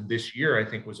used him this year, I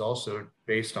think, was also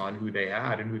based on who they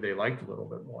had and who they liked a little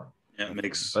bit more. Yeah, it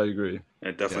makes I agree.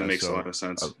 it definitely Yeah, makes a so- lot of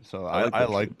sense. So I like I that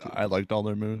like trade, too. I liked all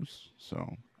their moves.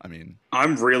 So I mean,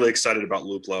 I'm really excited about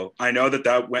Luplo. I know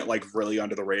that went like really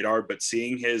under the radar, but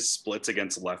seeing his splits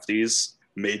against lefties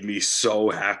made me so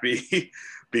happy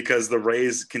because the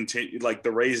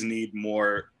Rays need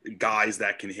more guys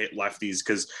that can hit lefties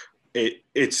because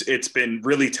it's been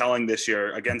really telling this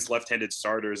year against left-handed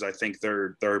starters. I think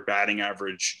their batting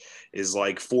average is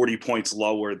like 40 points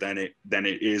lower than it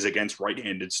is against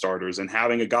right-handed starters. And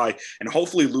having a guy, and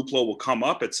hopefully Luplo will come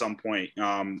up at some point.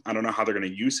 I don't know how they're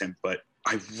going to use him, but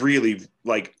I really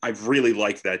like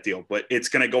that deal. But it's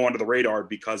going to go under the radar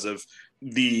because of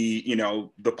the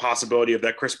possibility of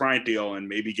that Chris Bryant deal and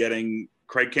maybe getting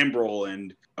Craig Kimbrell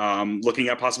and looking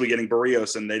at possibly getting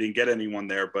Barrios, and they didn't get anyone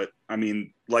there. But I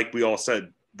mean, like we all said,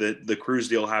 the Cruz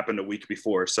deal happened a week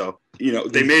before. So,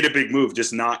 they made a big move,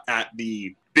 just not at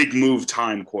the big move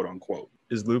time, quote unquote.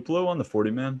 Is Luplo on the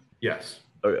 40-man? Yes.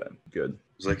 Okay, good.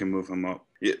 So they can move him up.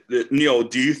 Yeah, Neil,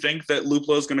 do you think that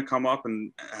Luplo is going to come up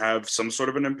and have some sort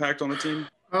of an impact on the team?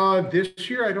 This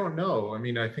year, I don't know. I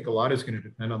mean, I think a lot is going to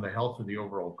depend on the health of the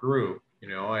overall group.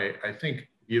 I think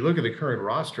you look at the current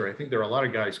roster, I think there are a lot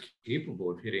of guys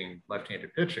capable of hitting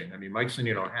left-handed pitching. I mean, Mike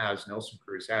Zunino has, Nelson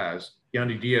Cruz has,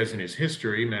 Yandy Diaz in his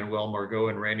history, Manuel Margot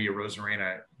and Randy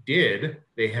Arozarena did.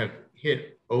 They have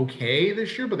hit okay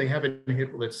this year, but they haven't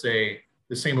hit, let's say,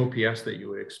 the same OPS that you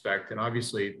would expect. And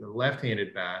obviously the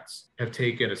left-handed bats have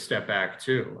taken a step back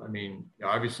too. I mean,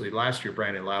 obviously last year,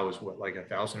 Brandon Lau was like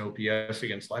 1,000 OPS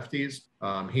against lefties.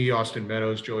 Austin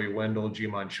Meadows, Joey Wendell,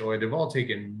 Ji-Man Choi, they've all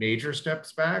taken major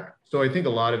steps back. So I think a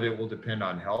lot of it will depend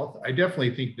on health. I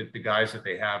definitely think that the guys that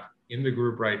they have in the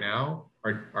group right now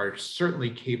are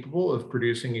certainly capable of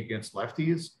producing against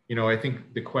lefties. I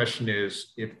think the question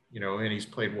is if, and he's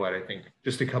played I think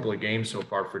just a couple of games so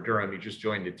far for Durham. He just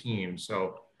joined the team.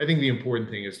 So I think the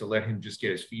important thing is to let him just get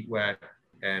his feet wet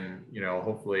and,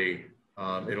 hopefully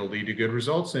it'll lead to good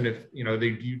results. And if,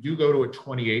 you do go to a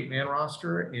 28-man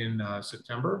roster in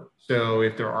September. So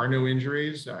if there are no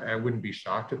injuries, I wouldn't be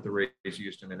shocked if the Rays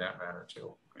used him in that manner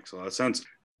too. Makes a lot of sense.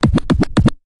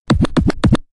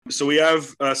 So we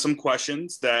have some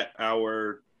questions that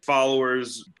our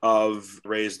followers of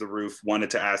Raise the Roof wanted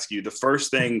to ask you. The first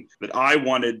thing that I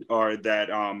wanted, or that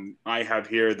I have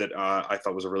here that I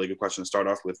thought was a really good question to start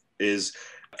off with, is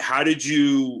how did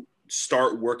you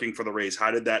start working for the Rays?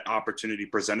 How did that opportunity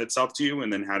present itself to you?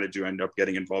 And then how did you end up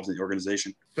getting involved in the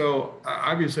organization? So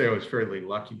obviously I was fairly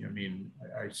lucky. I mean,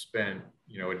 I spent,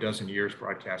 a dozen years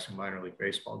broadcasting minor league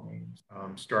baseball games,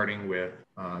 starting with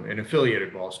an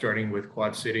affiliated ball, starting with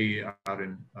Quad City out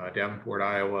in Davenport,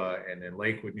 Iowa, and then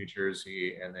Lakewood, New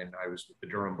Jersey. And then I was with the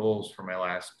Durham Bulls for my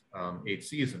last 8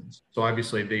 seasons. So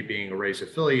obviously they being a Rays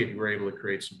affiliate, you were able to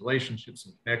create some relationships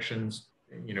and connections.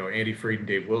 Andy Freed and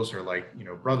Dave Wills are like,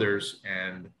 brothers.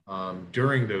 And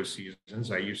during those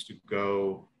seasons, I used to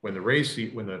go when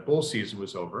the Bull season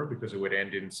was over, because it would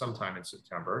end in sometime in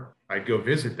September, I'd go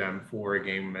visit them for a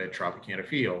game at Tropicana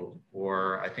Field.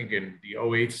 Or I think in the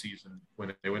 2008 season,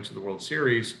 when they went to the World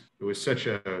Series, it was such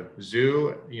a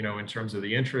zoo, in terms of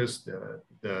the interest,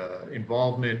 the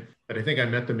involvement, that I think I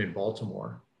met them in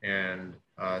Baltimore and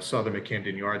saw them at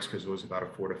Camden Yards because it was about a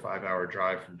 4 to 5 hour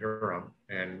drive from Durham.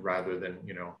 And rather than,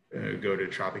 go to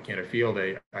Tropicana Field,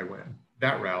 I went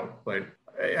that route. But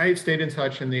I stayed in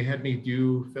touch, and they had me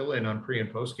do fill in on pre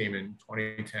and post game in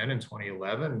 2010 and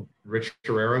 2011. Rich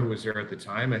Herrera, who was there at the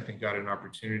time, I think got an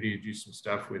opportunity to do some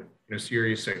stuff with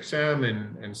Sirius XM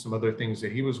and some other things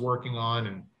that he was working on.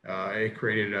 And it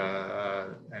created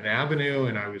an avenue,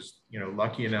 and I was,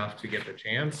 lucky enough to get the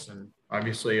chance. And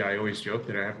obviously I always joke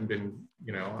that I haven't been,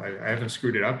 I haven't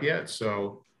screwed it up yet.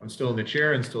 So I'm still in the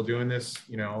chair and still doing this,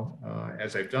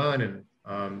 as I've done. And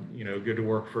good to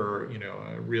work for,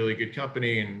 a really good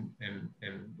company and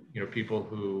people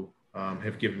who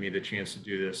have given me the chance to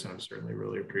do this. And I'm certainly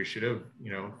really appreciative,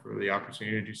 for the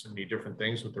opportunity to do so many different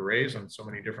things with the Rays on so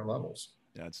many different levels.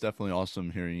 Yeah, it's definitely awesome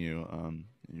hearing you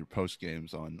your post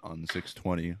games on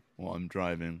 620 while I'm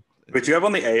driving. But you have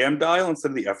on the AM dial instead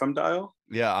of the FM dial?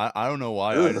 Yeah, I don't know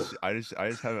why. I just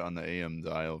have it on the AM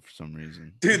dial for some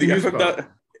reason. Dude, the FM dial.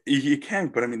 You can,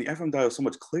 but I mean, the FM dial is so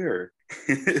much clearer.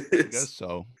 I guess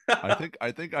so. I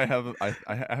think I have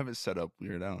it set up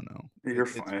weird. I don't know. You're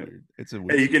it's fine. Weird. It's a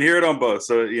weird. Hey, you can hear it on both,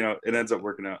 so it ends up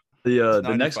working out. The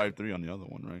next next 5.3 on the other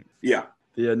one, right? Yeah.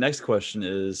 The next question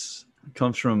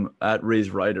comes from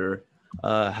 @RaysWriter.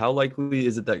 How likely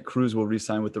is it that Cruz will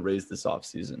re-sign with the Rays this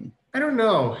offseason? I don't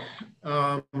know.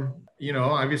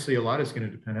 Obviously a lot is going to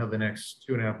depend how the next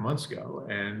 2.5 months go,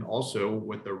 and also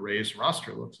what the Rays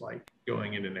roster looks like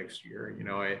going into next year.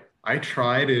 I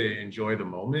try to enjoy the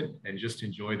moment and just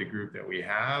enjoy the group that we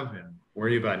have and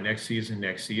worry about next season.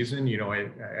 I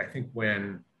think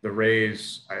when the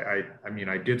Rays,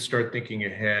 I did start thinking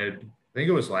ahead. I think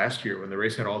it was last year when the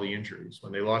Rays had all the injuries,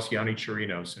 when they lost Yanni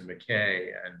Chirinos and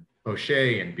McKay and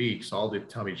O'Shea and Beeks, all the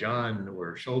Tommy John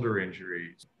were shoulder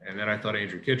injuries. And then I thought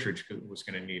Andrew Kittredge was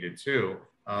going to need it too.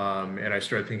 And I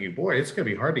started thinking, boy, it's going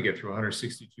to be hard to get through a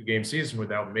 162 game season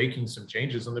without making some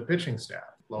changes on the pitching staff.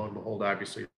 Lo and behold,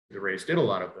 obviously the Rays did a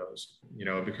lot of those,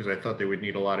 because I thought they would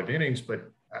need a lot of innings, but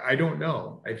I don't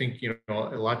know. I think, a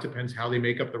lot depends how they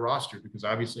make up the roster, because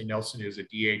obviously Nelson is a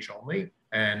DH only.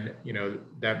 And,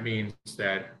 that means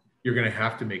that you're going to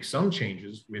have to make some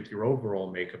changes with your overall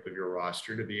makeup of your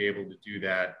roster to be able to do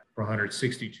that for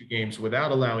 162 games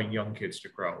without allowing young kids to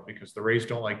grow, because the Rays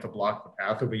don't like to block the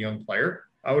path of a young player.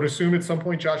 I would assume at some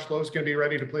point Josh Lowe is going to be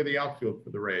ready to play the outfield for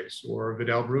the Rays, or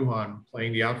Vidal Brujan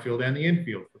playing the outfield and the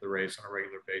infield for the Rays on a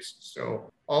regular basis.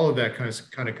 So all of that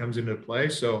kind of comes into play.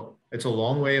 So it's a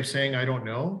long way of saying I don't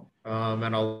know.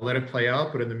 And I'll let it play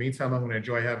out. But in the meantime, I'm going to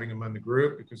enjoy having him on the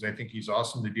group because I think he's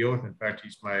awesome to deal with. In fact,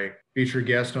 he's my featured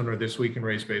guest on our This Week in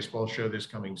Rays Baseball show this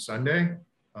coming Sunday,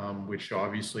 which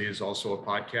obviously is also a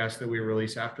podcast that we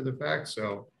release after the fact.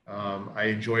 So I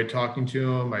enjoyed talking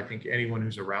to him. I think anyone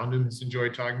who's around him has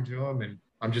enjoyed talking to him. And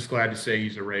I'm just glad to say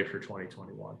he's a Ray for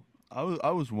 2021.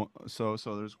 So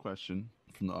there's a question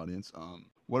from the audience.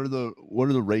 What are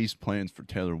the Rays plans for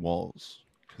Taylor Walls?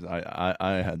 Because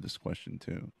I had this question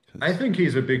too. I think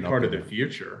he's a big part of the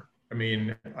future. I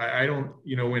mean, I don't,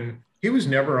 when he was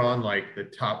never on like the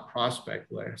top prospect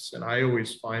list. And I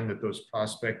always find that those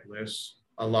prospect lists,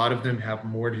 a lot of them have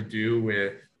more to do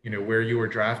with, where you were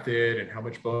drafted and how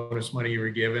much bonus money you were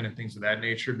given and things of that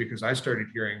nature. Because I started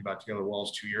hearing about Taylor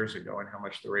Walls 2 years ago and how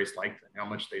much the Rays liked him, how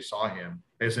much they saw him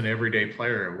as an everyday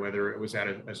player, whether it was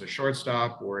as a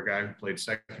shortstop or a guy who played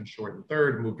second, short, and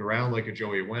third, moved around like a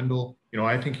Joey Wendell.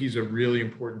 I think he's a really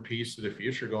important piece to the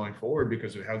future going forward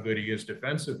because of how good he is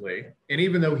defensively. And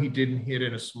even though he didn't hit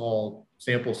in a small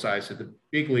sample size at the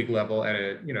big league level at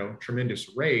a,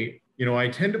 tremendous rate, I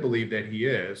tend to believe that he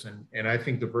is. And I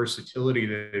think the versatility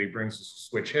that he brings as a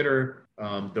switch hitter,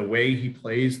 the way he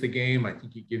plays the game, I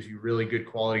think he gives you really good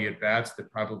quality at bats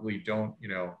that probably don't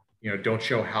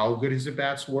show how good his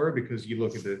at-bats were because you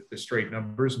look at the straight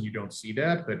numbers and you don't see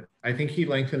that. But I think he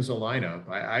lengthens the lineup.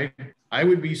 I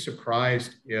would be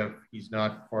surprised if he's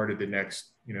not part of the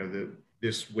next,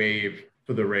 this wave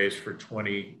for the Rays for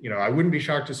 20. I wouldn't be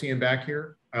shocked to see him back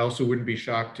here. I also wouldn't be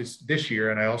shocked this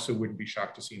year. And I also wouldn't be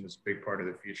shocked to see him as a big part of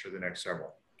the future the next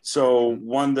several. So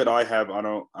one that I have,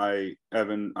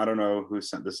 Evan, I don't know who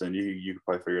sent this in. You could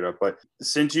probably figure it out. But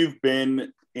since you've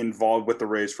been involved with the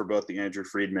Rays for both the Andrew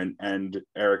Friedman and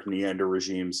Erik Neander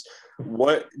regimes,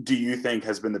 what do you think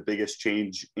has been the biggest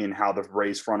change in how the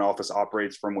Rays front office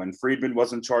operates from when Friedman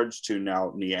was in charge to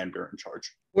now Neander in charge?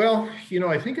 Well,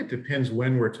 I think it depends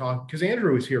when we're talking, because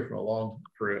Andrew was here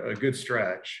for a good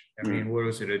stretch. I mean, what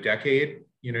was it, a decade?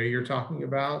 You're talking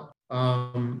about.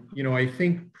 I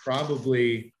think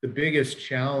probably the biggest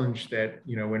challenge that,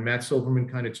 when Matt Silverman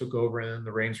kind of took over and then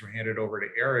the reins were handed over to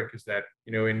Erik is that,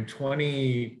 in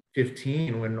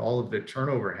 2015, when all of the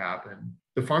turnover happened,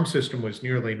 the farm system was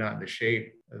nearly not in the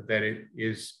shape that it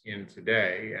is in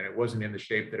today. And it wasn't in the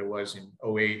shape that it was in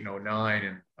 08 and 09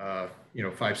 and,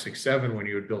 5, 6, 7 when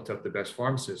you had built up the best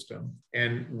farm system.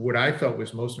 And what I thought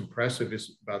was most impressive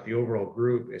is about the overall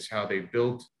group is how they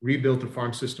rebuilt the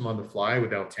farm system on the fly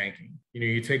without tanking.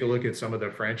 You take a look at some of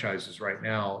the franchises right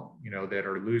now, that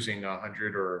are losing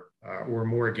 100 or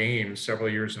more games several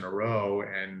years in a row,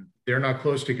 and they're not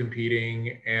close to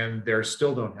competing, and they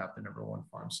still don't have the number one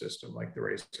farm system like the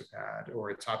Rays have had, or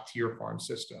a top tier farm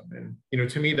system. And,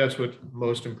 to me, that's what's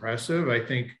most impressive. I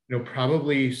think,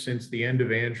 probably since the end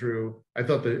of Andrew, I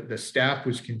thought the staff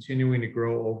was continuing to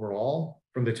grow overall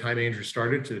from the time Andrew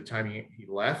started to the time he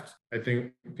left. I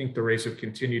think the Rays have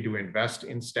continued to invest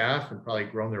in staff and probably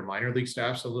grown their minor league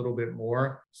staffs a little bit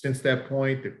more. Since that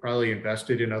point, they've probably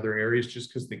invested in other areas just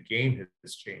because the game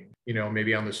has changed,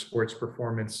 maybe on the sports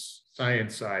performance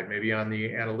science side, maybe on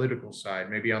the analytical side,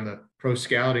 maybe on the pro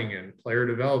scouting and player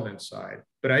development side.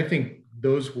 But I think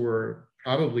those were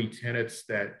probably tenets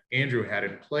that Andrew had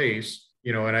in place,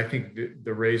 and I think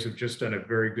the Rays have just done a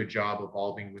very good job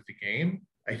evolving with the game.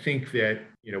 I think that,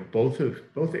 both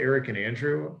Erik and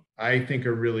Andrew, I think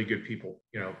are really good people.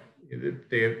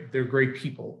 They're great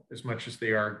people as much as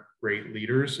they are great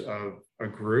leaders of a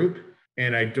group.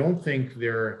 And I don't think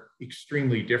they're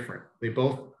extremely different. They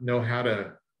both know how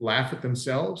to laugh at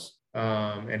themselves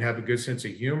and have a good sense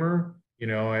of humor.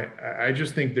 I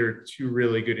just think they're two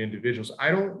really good individuals.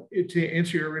 To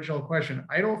answer your original question,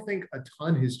 I don't think a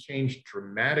ton has changed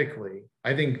dramatically.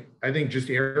 I think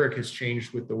just Eric has changed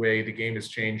with the way the game has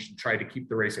changed and tried to keep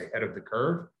the race ahead of the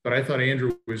curve. But I thought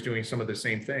Andrew was doing some of the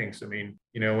same things. I mean,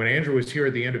 when Andrew was here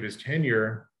at the end of his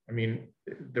tenure, I mean,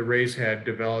 the Rays had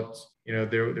developed,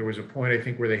 there was a point, I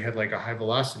think, where they had like a high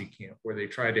velocity camp where they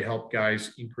tried to help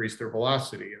guys increase their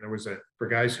velocity. And there was for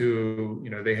guys who,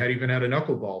 they had even had a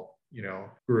knuckleball,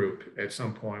 group at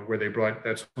some point where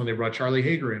that's when they brought Charlie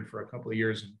Hager in for a couple of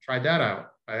years and tried that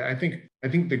out. I think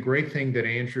the great thing that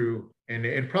Andrew, and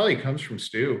it probably comes from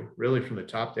Stu, really from the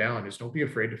top down, is don't be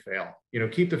afraid to fail.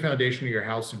 Keep the foundation of your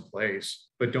house in place,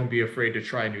 but don't be afraid to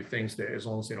try new things that as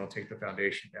long as they don't take the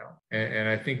foundation down. And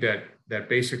I think that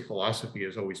basic philosophy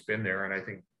has always been there. And I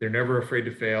think they're never afraid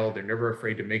to fail. They're never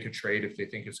afraid to make a trade if they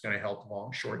think it's going to help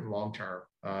short and long term.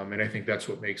 And I think that's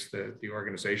what makes the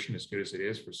organization as good as it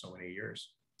is for so many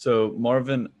years. So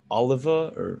Marvin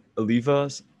Oliva,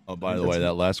 Oh, by the way,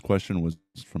 that last question was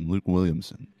from Luke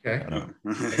Williamson. Okay.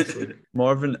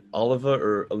 Marvin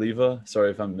Oliva,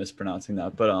 sorry if I'm mispronouncing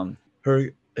that, but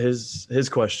his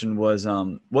question was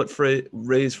what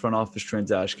Rays front office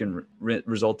transaction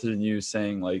resulted in you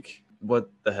saying like, what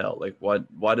the hell, like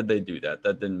why did they do that?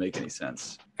 That didn't make any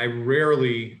sense.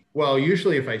 Usually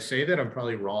if I say that, I'm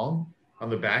probably wrong on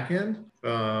the back end.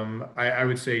 I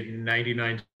would say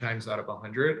 99 times out of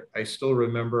 100. I still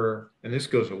remember, and this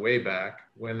goes way back,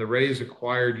 when the Rays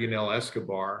acquired Yunel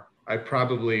Escobar, I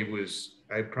probably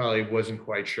wasn't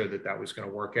quite sure that was going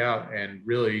to work out. And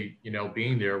really,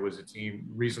 being there was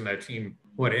reason that team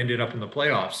ended up in the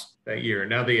playoffs that year.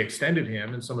 Now they extended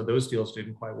him and some of those deals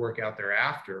didn't quite work out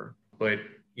thereafter. But,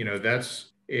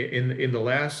 that's in the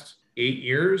last 8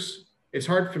 years, it's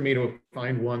hard for me to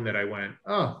find one that I went,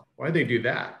 oh, why'd they do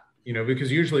that?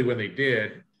 Because usually when they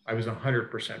did, I was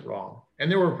 100% wrong.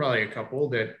 And there were probably a couple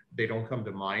that they don't come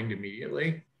to mind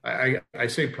immediately. I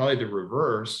say probably the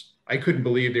reverse. I couldn't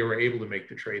believe they were able to make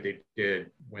the trade they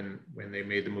did when they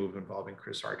made the move involving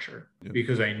Chris Archer,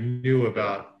 because I knew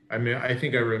I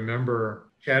think I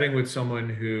remember chatting with someone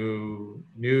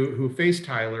who faced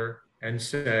Tyler and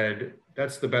said,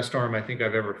 that's the best arm I think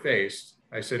I've ever faced.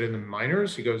 I said, in the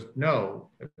minors? He goes, no,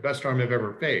 the best arm I've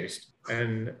ever faced.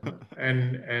 And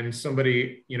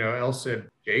somebody, else said,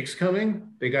 Jake's coming.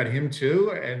 They got him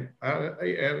too. And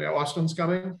Austin's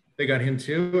coming. They got him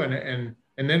too.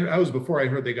 And then that was before I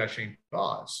heard they got Shane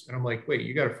Baz. And I'm like, wait,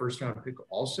 you got a first round pick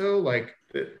also? Like,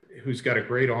 who's got a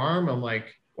great arm? I'm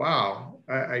like, wow.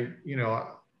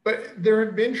 But there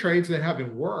have been trades that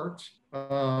haven't worked.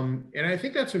 And I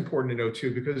think that's important to know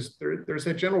too, because there's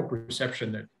that general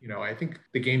perception that, I think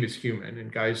the game is human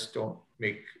and guys don't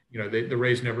make, the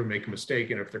Rays never make a mistake.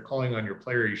 And if they're calling on your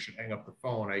player, you should hang up the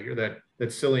phone. I hear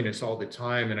that silliness all the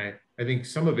time. And I think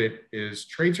some of it is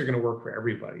trades are going to work for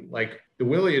everybody. Like the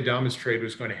Willy Adames trade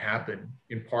was going to happen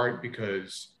in part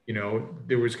because,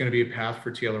 there was going to be a path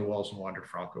for Taylor Walls and Wander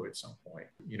Franco at some point,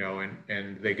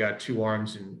 and they got two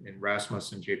arms in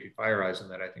Rasmus and JP Fireeisen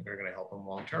that I think are going to help them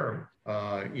long term.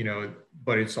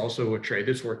 But it's also a trade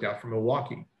that's worked out for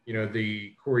Milwaukee.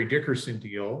 The Corey Dickerson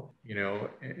deal,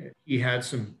 he had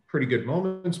some pretty good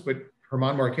moments, but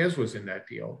Herman Marquez was in that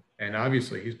deal. And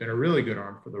obviously he's been a really good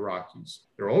arm for the Rockies.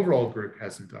 Their overall group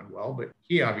hasn't done well, but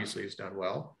he obviously has done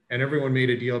well. And everyone made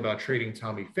a deal about trading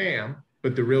Tommy Pham,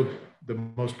 but the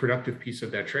most productive piece of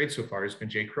that trade so far has been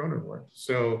Jake Cronenworth.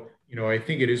 So, I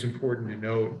think it is important to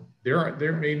note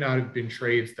there may not have been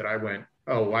trades that I went,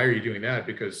 oh, why are you doing that?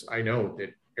 Because I know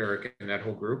that Eric and that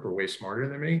whole group are way smarter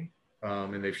than me.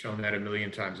 And they've shown that a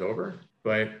million times over.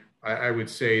 But I would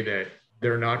say that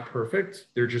they're not perfect.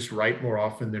 They're just right more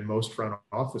often than most front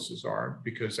offices are,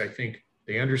 because I think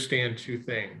they understand two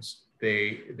things.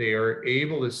 They are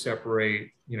able to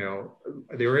separate,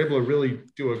 they were able to really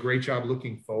do a great job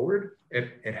looking forward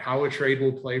at how a trade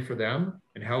will play for them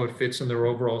and how it fits in their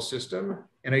overall system.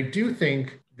 And I do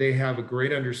think they have a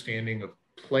great understanding of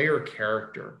player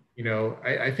character.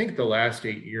 I think the last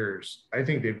 8 years, I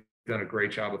think they've done a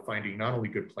great job of finding not only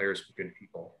good players, but good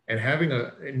people, and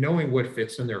knowing what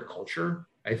fits in their culture,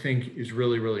 I think is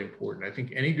really, really important. I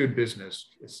think any good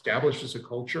business establishes a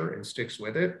culture and sticks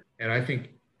with it. And I think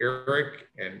Eric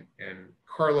and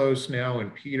Carlos now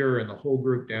and Peter and the whole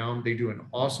group down, they do an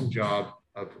awesome job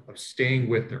of staying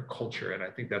with their culture. And I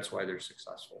think that's why they're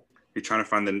successful. You're trying to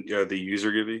find the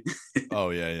user, Gibby? Oh,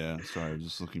 yeah. Sorry, I was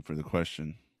just looking for the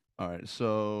question. All right,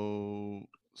 so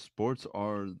sports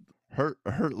are...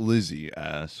 Hurt Lizzie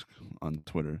asked on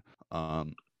Twitter,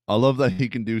 I love that he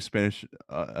can do Spanish.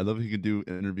 I love he can do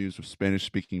interviews with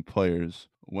Spanish-speaking players.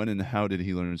 When and how did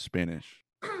he learn Spanish?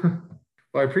 Well,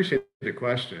 I appreciate the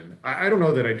question. I don't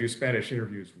know that I do Spanish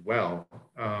interviews well.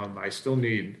 I still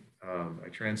need a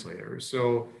translator.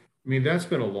 So, I mean, that's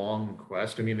been a long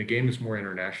quest. I mean, the game is more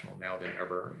international now than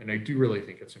ever. And I do really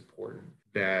think it's important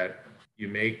that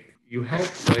you help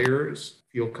players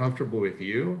feel comfortable with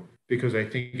you, because I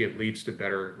think it leads to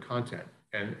better content.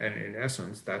 And in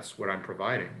essence, that's what I'm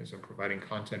providing, is I'm providing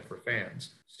content for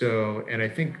fans. So, and I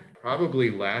think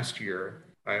probably last year,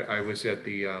 I was at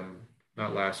the,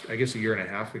 not last, I guess a year and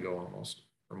a half ago almost,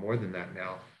 or more than that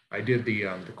now, I did the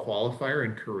qualifier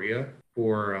in Korea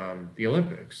for the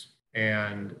Olympics.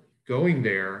 And going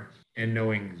there and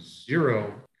knowing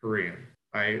zero Korean,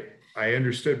 I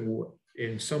understood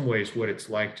in some ways what it's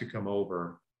like to come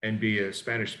over and be a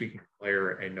Spanish speaking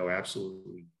player and know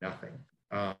absolutely nothing.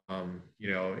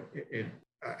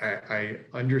 I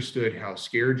understood how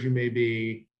scared you may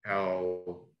be,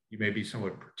 how you may be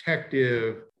somewhat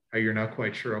protective, how you're not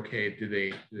quite sure, okay, do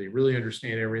they really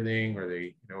understand everything? Or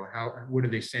they, what are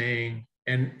they saying?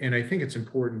 And I think it's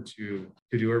important to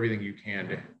do everything you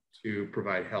can to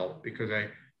provide help, because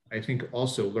I think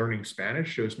also learning Spanish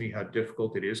shows me how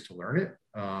difficult it is to learn it.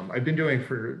 I've been doing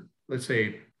for, let's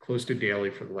say, close to daily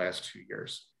for the last 2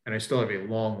 years. And I still have a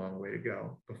long, long way to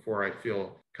go before I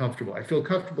feel comfortable. I feel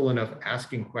comfortable enough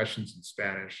asking questions in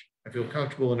Spanish. I feel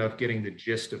comfortable enough getting the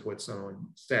gist of what someone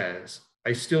says.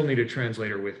 I still need a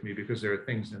translator with me, because there are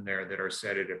things in there that are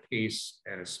said at a pace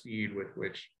and a speed with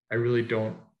which I really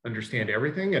don't understand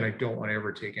everything. And I don't want to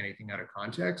ever take anything out of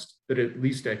context, but at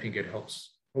least I think it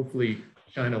helps hopefully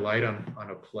shine a light on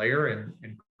a player and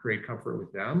create comfort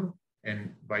with them,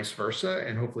 and vice versa.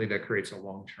 And hopefully that creates a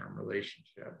long-term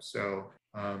relationship. So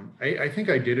I think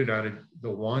I did it out of the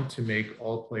want to make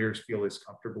all players feel as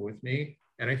comfortable with me.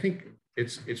 And I think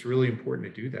it's really important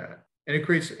to do that. And it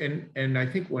creates, and I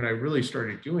think when I really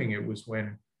started doing it was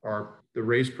when the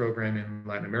Rays program in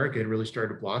Latin America had really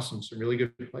started to blossom some really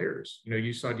good players.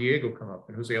 You saw Diego come up,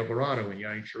 and Jose Alvarado and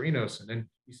Yanni Chirinos, and then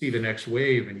you see the next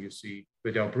wave, and you see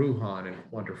Vidal Brujan and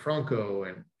Wander Franco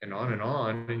and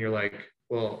on, and you're like,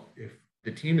 well, if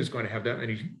the team is going to have that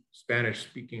many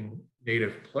Spanish-speaking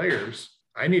native players,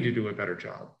 I need to do a better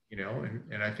job,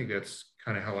 and I think that's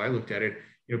kind of how I looked at it.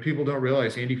 People don't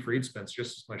realize Andy Freed spends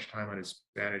just as much time on his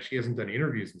Spanish. He hasn't done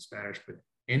interviews in Spanish, but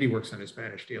Andy works on his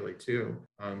Spanish daily too.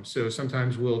 So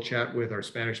sometimes we'll chat with our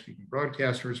Spanish-speaking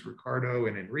broadcasters, Ricardo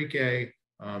and Enrique.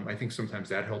 I think sometimes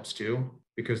that helps too,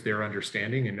 because they're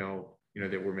understanding and know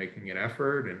that we're making an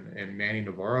effort. And Manny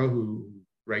Navarro, who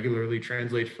regularly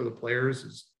translates for the players,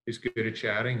 is good at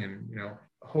chatting. And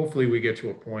hopefully we get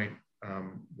to a point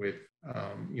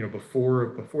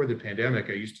before the pandemic,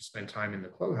 I used to spend time in the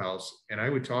clubhouse, and I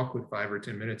would talk with 5 or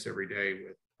 10 minutes every day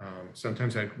with.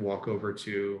 Sometimes I'd walk over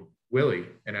to Willie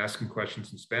and ask him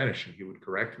questions in Spanish, and he would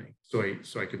correct me, so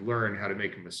I could learn how to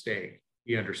make a mistake.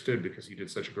 He understood, because he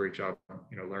did such a great job,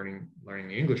 learning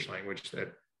the English language,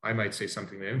 that I might say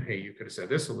something to him, hey, you could have said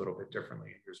this a little bit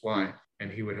differently, and here's why.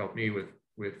 And he would help me with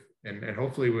and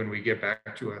hopefully when we get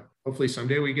back to hopefully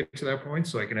someday we get to that point,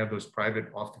 so I can have those private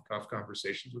off the cuff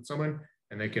conversations with someone,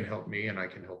 and they can help me and I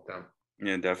can help them.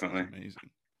 Yeah, definitely.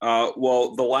 Amazing.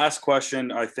 Well, the last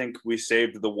question, I think we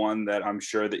saved the one that I'm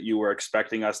sure that you were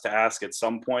expecting us to ask at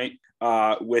some point,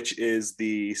 which is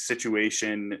the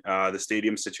situation, the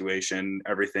stadium situation,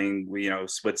 everything,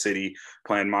 Split City,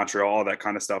 playing Montreal, all that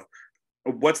kind of stuff.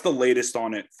 What's the latest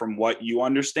on it from what you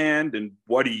understand, and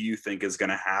what do you think is going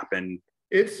to happen?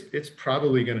 It's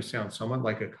probably going to sound somewhat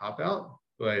like a cop-out,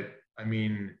 but I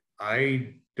mean,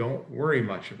 I don't worry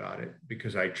much about it,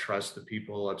 because I trust the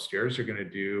people upstairs are going to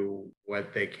do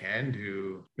what they can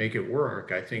to make it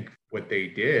work. I think what they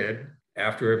did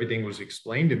after everything was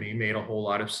explained to me made a whole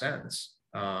lot of sense.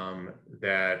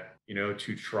 That,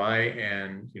 to try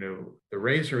and, the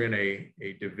Rays are in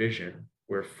a division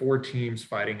where 4 teams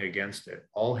fighting against it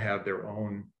all have their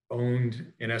own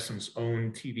in essence,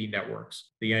 own TV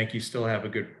networks. The Yankees still have a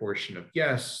good portion of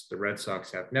Yes, the Red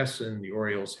Sox have NESN, the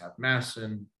Orioles have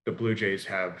MASN, the Blue Jays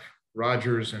have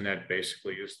Rogers, and that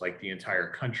basically is like the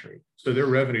entire country. So their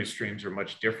revenue streams are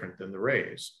much different than the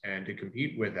Rays. And to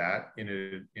compete with that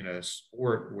in a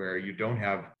sport where you don't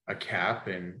have a cap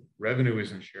and revenue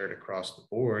isn't shared across the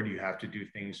board, you have to do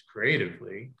things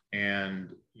creatively. And,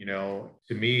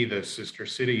 to me, the Sister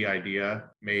City idea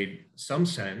made some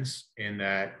sense in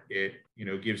that it,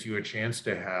 gives you a chance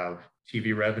to have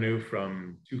TV revenue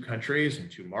from 2 countries and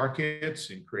 2 markets,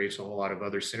 and creates a whole lot of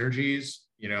other synergies.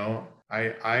 You know,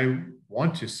 I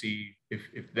want to see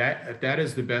if that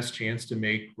is the best chance to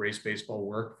make race baseball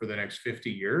work for the next 50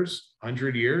 years,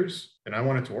 100 years, then I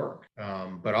want it to work.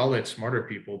 But I'll let smarter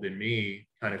people than me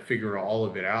kind of figure all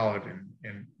of it out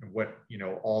and what, you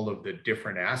know, all of the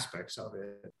different aspects of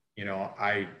it. You know,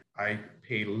 I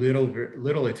pay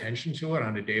little attention to it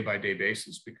on a day-by-day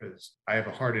basis because I have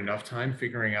a hard enough time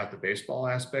figuring out the baseball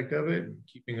aspect of it and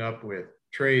keeping up with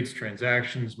trades,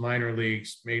 transactions, minor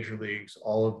leagues, major leagues,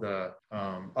 all of the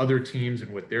other teams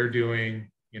and what they're doing,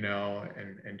 you know,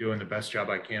 and doing the best job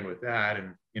I can with that.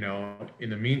 And, you know, in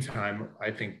the meantime,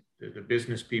 I think the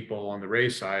business people on the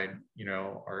Rays side, you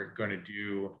know, are going to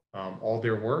do all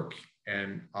their work,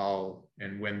 and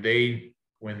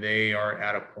when they are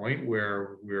at a point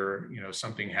where you know,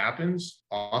 something happens,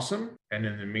 awesome. And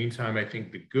in the meantime, I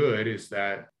think the good is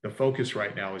that the focus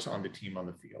right now is on the team on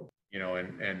the field, you know,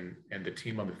 and the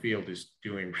team on the field is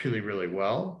doing really, really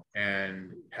well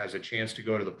and has a chance to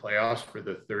go to the playoffs for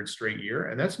the third straight year.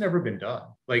 And that's never been done.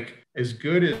 Like, as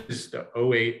good as the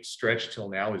 08 stretch till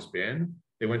now has been,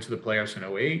 they went to the playoffs in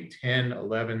 08, 10,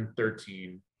 11,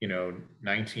 13, you know,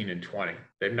 19 and 20.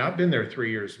 They've not been there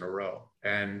 3 years in a row.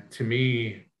 And to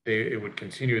me, it would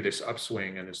continue this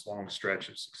upswing and this long stretch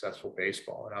of successful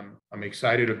baseball. And I'm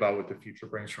excited about what the future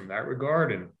brings from that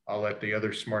regard. And I'll let the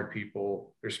other smart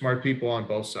people, there's smart people on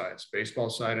both sides, baseball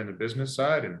side and the business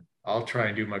side. And I'll try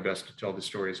and do my best to tell the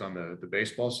stories on the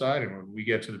baseball side. And when we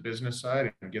get to the business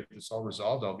side and get this all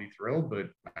resolved, I'll be thrilled, but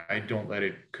I don't let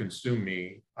it consume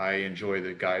me. I enjoy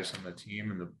the guys on the team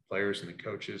and the players and the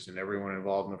coaches and everyone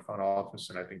involved in the front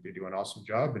office. And I think they do an awesome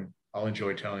job. And I'll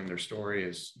enjoy telling their story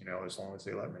as long as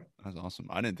they let me. That's awesome.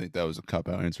 I didn't think that was a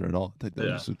cop-out answer at all. I think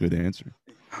that was a good answer.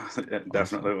 It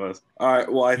definitely was. All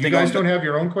right. Well, I think you guys don't have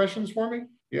your own questions for me?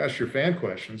 You asked your fan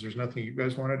questions. There's nothing you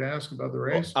guys wanted to ask about the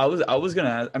race? Well, I was gonna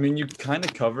ask. I mean, you kind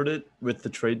of covered it with the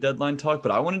trade deadline talk,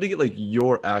 but I wanted to get like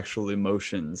your actual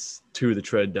emotions to the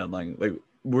trade deadline. Like,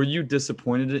 were you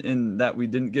disappointed in that we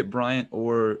didn't get Bryant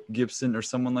or Gibson or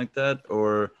someone like that,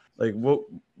 or like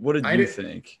what did you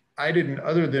think? I didn't,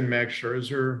 other than Max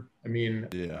Scherzer. I mean,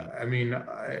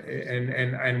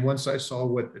 and once I saw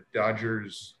what the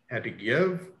Dodgers had to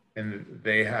give, and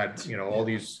they had, you know, all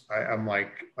these, I'm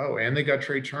like, oh, and they got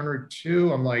Trey Turner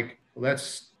too. I'm like, well, that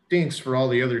stinks for all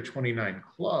the other 29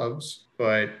 clubs,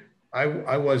 but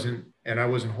I wasn't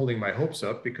holding my hopes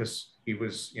up because he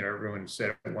was, you know, everyone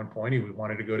said at one point he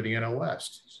wanted to go to the NL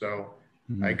West. So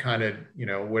I kind of, you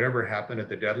know, whatever happened at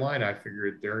the deadline, I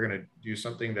figured they're going to do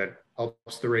something that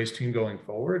helps the Rays team going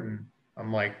forward. And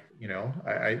I'm like, you know,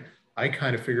 I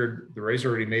kind of figured the Rays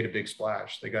already made a big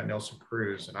splash. They got Nelson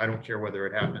Cruz, and I don't care whether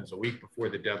it happens a week before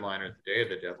the deadline or the day of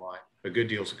the deadline. A good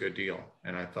deal's a good deal.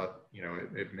 And I thought, you know,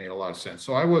 it made a lot of sense.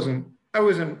 So I wasn't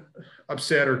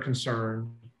upset or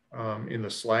concerned in the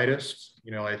slightest.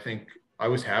 You know, I think I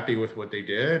was happy with what they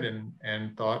did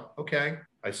and thought, okay,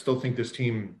 I still think this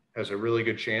team has a really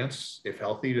good chance, if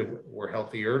we're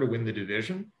healthier, to win the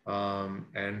division.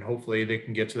 And hopefully they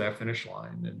can get to that finish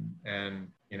line. And,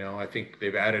 you know, I think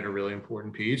they've added a really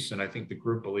important piece, and I think the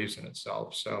group believes in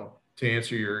itself. So to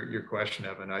answer your question,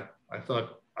 Evan, I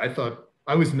thought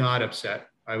I was not upset.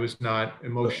 I was not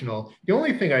emotional. The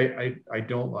only thing I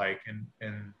don't like,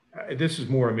 and this is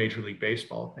more a Major League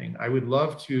Baseball thing, I would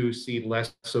love to see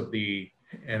less of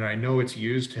and I know it's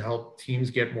used to help teams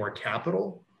get more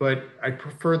capital, but I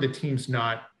prefer the teams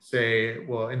not say,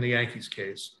 well, in the Yankees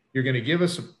case, you're going to give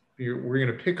us we're going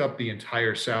to pick up the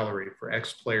entire salary for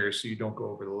X players so you don't go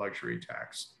over the luxury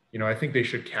tax. You know, I think they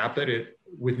should cap it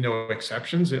with no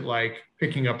exceptions at like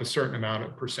picking up a certain amount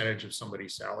of percentage of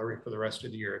somebody's salary for the rest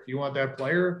of the year. If you want that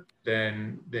player,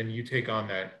 then you take on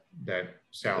that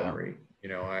salary. Yeah. You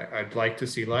know, I'd like to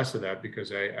see less of that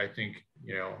because I think,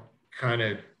 you know, kind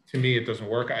of, to me, it doesn't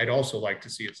work. I'd also like to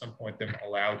see at some point them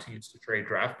allow teams to trade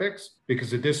draft picks,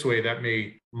 because in this way that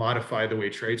may modify the way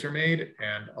trades are made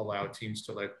and allow teams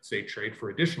to, let's say, trade for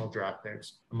additional draft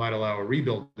picks. It might allow a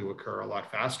rebuild to occur a lot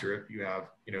faster if you have,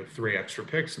 you know, 3 extra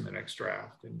picks in the next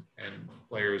draft, and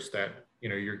players that, you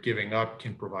know, you're giving up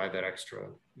can provide that extra,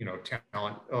 you know,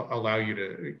 talent, allow you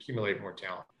to accumulate more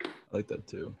talent. I like that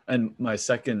too. And my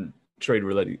second trade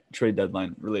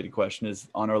deadline related question is,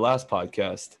 on our last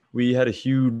podcast, we had a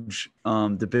huge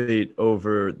debate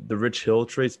over the Rich Hill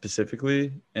trade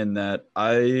specifically, and that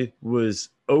I was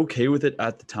okay with it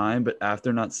at the time, but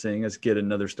after not seeing us get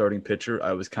another starting pitcher,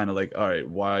 I was kind of like, all right,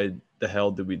 why the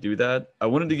hell did we do that? I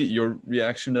wanted to get your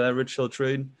reaction to that Rich Hill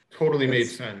trade. Totally made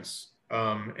sense.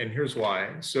 And here's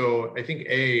why. So I think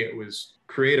it was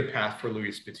create a path for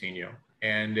Luis Patino.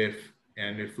 And if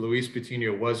and if Luis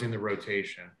Patino was in the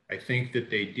rotation, I think that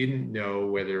they didn't know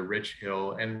whether Rich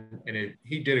Hill,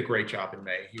 he did a great job in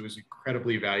May. He was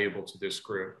incredibly valuable to this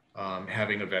group,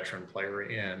 having a veteran player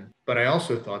in. But I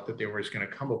also thought that there was going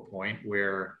to come a point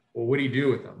where, well, what do you do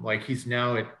with him? Like, he's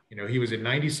now at, he was at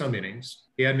 90 some innings.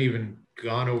 He hadn't even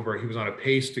gone over, he was on a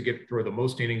pace to throw the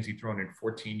most innings he'd thrown in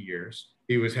 14 years.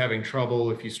 He was having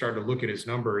trouble. If you start to look at his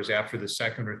numbers after the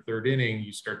second or third inning,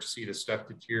 you start to see the stuff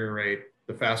deteriorate.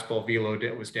 The fastball velo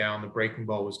was down, the breaking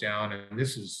ball was down. And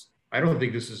I don't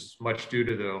think this is much due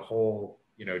to the whole,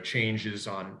 changes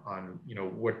on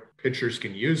what pitchers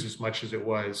can use as much as it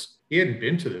was. He hadn't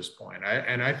been to this point.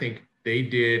 I think they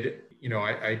did,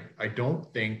 I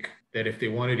don't think that if they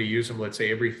wanted to use him, let's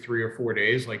say every 3 or 4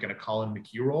 days, like in a Colin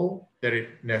McHugh role, that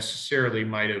it necessarily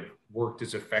might have worked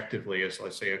as effectively as,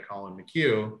 let's say, a Colin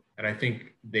McHugh. And I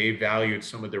think they valued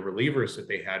some of the relievers that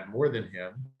they had more than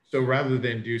him. So rather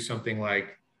than do something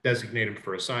like designate him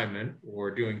for assignment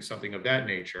or doing something of that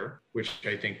nature, which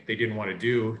I think they didn't want to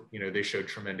do, they showed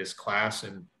tremendous class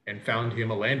and found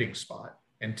him a landing spot.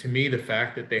 And to me, the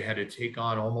fact that they had to take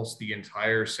on almost the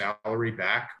entire salary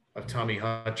back of Tommy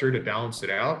Hunter to balance it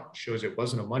out shows it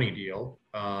wasn't a money deal,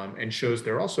 and shows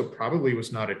there also probably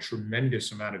was not a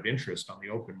tremendous amount of interest on the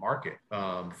open market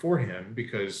for him,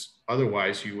 because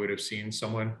otherwise you would have seen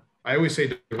someone. I always say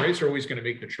the Rays are always going to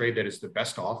make the trade that is the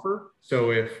best offer.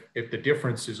 So if the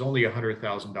difference is only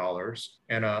 $100,000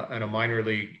 and a minor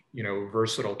league,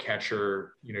 versatile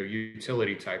catcher,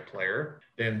 utility type player,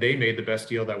 then they made the best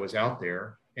deal that was out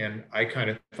there. And I kind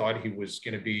of thought he was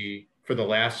going to be, for the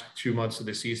last 2 months of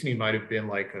the season, he might have been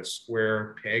like a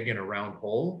square peg in a round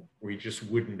hole where he just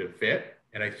wouldn't have fit.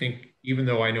 And I think, even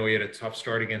though I know he had a tough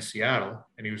start against Seattle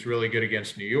and he was really good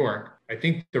against New York, I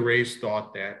think the Rays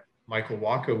thought that Michael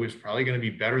Wacha was probably going to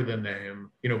be better than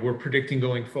him. We're predicting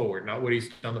going forward, not what he's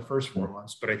done the first 4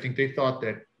 months, but I think they thought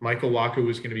that Michael Wacha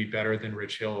was going to be better than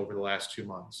Rich Hill over the last 2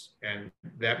 months. And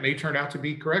that may turn out to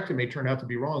be correct. It may turn out to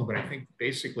be wrong, but I think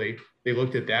basically they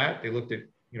looked at that. They looked at,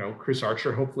 Chris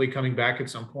Archer hopefully coming back at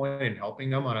some point and helping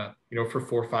them on a, for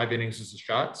 4 or 5 innings as a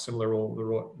shot, similar to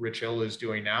what Rich Hill is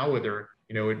doing now, whether,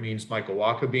 it means Michael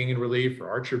Wacha being in relief or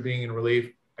Archer being in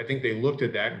relief. I think they looked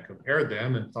at that and compared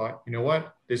them and thought, you know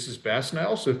what, this is best. And I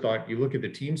also thought, you look at the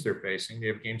teams they're facing, they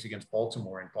have games against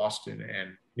Baltimore and Boston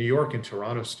and New York and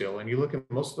Toronto still. And you look at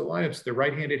most of the lineups, they're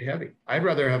right-handed heavy. I'd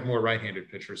rather have more right-handed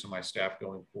pitchers on my staff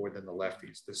going forward than the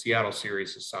lefties, the Seattle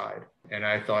series aside. And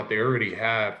I thought they already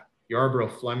have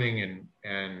Yarbrough, Fleming,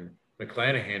 and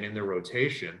McClanahan in their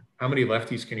rotation. How many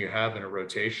lefties can you have in a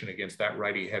rotation against that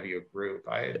righty-heavy group?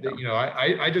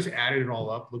 I just added it all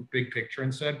up, looked big picture,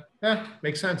 and said,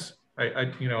 makes sense. I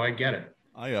get it.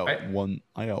 I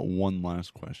got one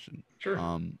last question. Sure.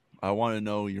 I want to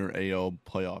know your AL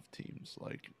playoff teams,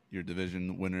 like your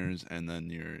division winners and then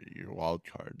your wild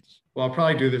cards. Well, I'll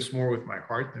probably do this more with my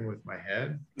heart than with my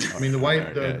head. I mean, the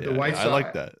White Sox. I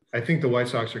like that. I think the White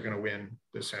Sox are going to win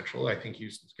the Central. I think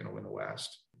Houston's going to win the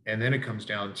West. And then it comes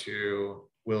down to,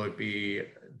 will it be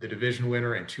the division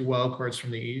winner and 2 wild cards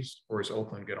from the East, or is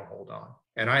Oakland going to hold on?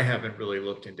 And I haven't really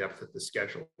looked in depth at the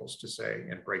schedules to say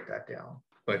and break that down.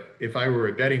 But if I were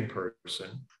a betting person,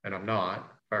 and I'm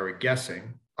not, if I were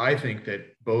guessing, I think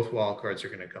that both wild cards are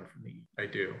going to come from the East. I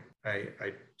do.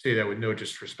 I say that with no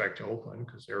disrespect to Oakland,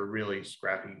 because they're a really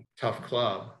scrappy, tough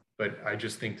club. But I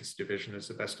just think this division is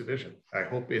the best division. I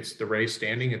hope it's the Rays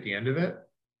standing at the end of it.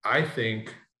 I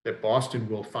think that Boston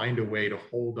will find a way to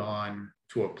hold on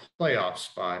to a playoff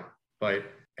spot,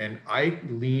 and I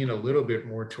lean a little bit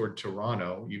more toward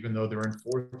Toronto, even though they're in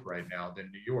 4th right now, than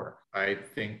New York. I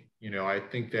think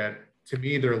that, to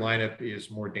me, their lineup is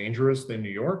more dangerous than New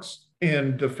York's.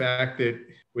 And the fact that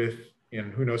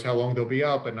and who knows how long they'll be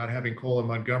out, but not having Cole and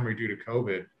Montgomery due to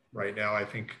COVID right now, I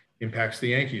think impacts the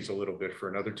Yankees a little bit for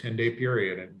another 10-day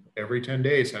period. And every 10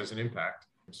 days has an impact.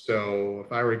 So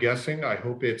if I were guessing, I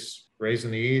hope it's Rays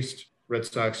in the East, Red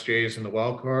Sox, Jays in the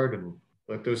wild card, and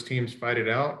let those teams fight it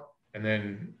out. And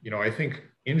then, I think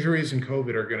injuries and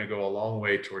COVID are going to go a long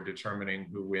way toward determining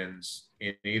who wins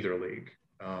in either league.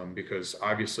 Because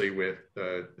obviously with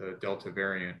the Delta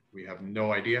variant, we have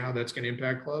no idea how that's going to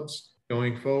impact clubs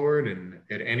going forward. And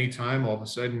at any time, all of a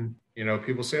sudden,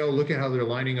 people say, oh, look at how they're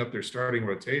lining up their starting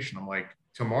rotation. I'm like,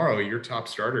 tomorrow, your top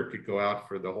starter could go out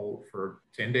for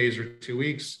 10 days or 2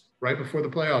 weeks right before the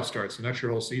playoff starts, and that's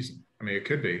your whole season. I mean, it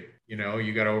could be,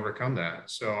 you got to overcome that.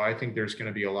 So I think there's going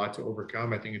to be a lot to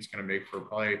overcome. I think it's going to make for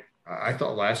probably, I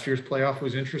thought last year's playoff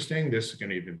was interesting. This is going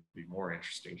to even be more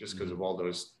interesting just because of all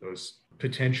those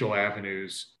potential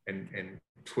avenues and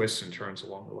twists and turns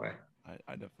along the way.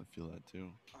 I definitely feel that too.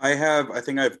 I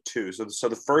think I have two. So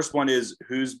the first one is,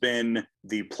 who's been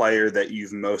the player that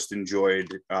you've most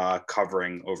enjoyed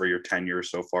covering over your tenure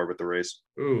so far with the Rays?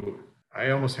 Ooh,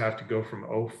 I almost have to go from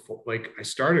 '04. Like I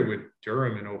started with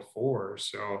Durham in '04.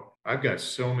 So I've got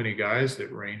so many guys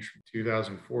that range from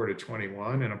 2004 to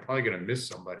 21, and I'm probably going to miss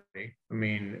somebody. I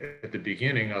mean, at the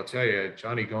beginning, I'll tell you,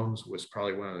 Johnny Gomes was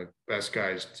probably one of the best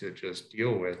guys to just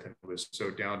deal with, and was so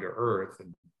down to earth.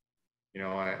 And,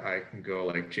 I can go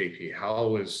like JP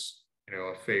Howell was,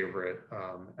 a favorite,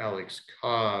 Alex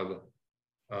Cobb.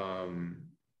 Um,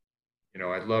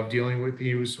 I love dealing with,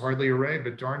 he was hardly a Ray,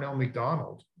 but Darnell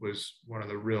McDonald was one of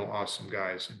the real awesome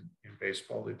guys in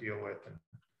baseball to deal with.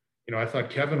 And, I thought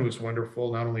Kevin was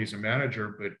wonderful, not only as a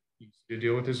manager, but easy to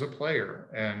deal with as a player.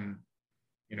 And,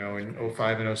 in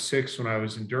 '05 and '06, when I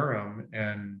was in Durham,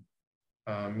 and,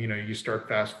 you start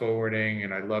fast forwarding,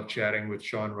 and I love chatting with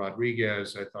Sean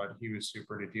Rodriguez. I thought he was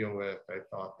super to deal with. I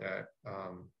thought that,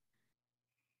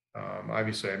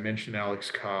 obviously, I mentioned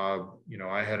Alex Cobb.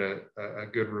 I had a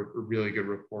really good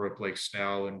rapport with Blake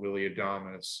Snell and Willie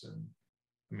Adames. And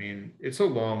I mean, it's a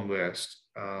long list.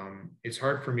 It's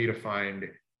hard for me to find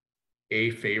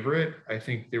a favorite. I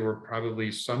think there were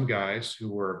probably some guys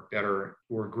who were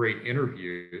great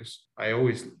interviews. I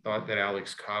always thought that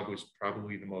Alex Cobb was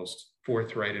probably the most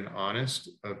forthright and honest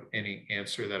of any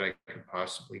answer that I could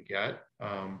possibly get.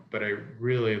 But I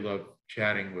really love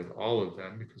chatting with all of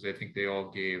them because I think they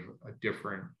all gave a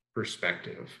different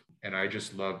perspective. And I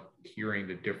just love hearing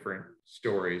the different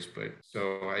stories. But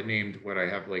so I named what I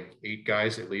have like 8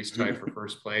 guys at least tied for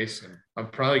first place. And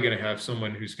I'm probably going to have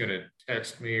someone who's going to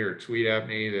text me or tweet at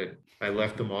me that I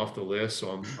left them off the list. So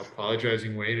I'm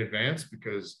apologizing way in advance,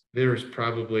 because there's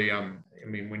probably,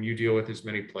 when you deal with as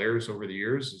many players over the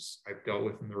years as I've dealt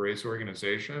with in the Rays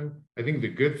organization, I think the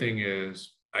good thing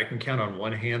is I can count on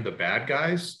one hand the bad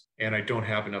guys, and I don't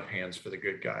have enough hands for the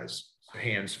good guys.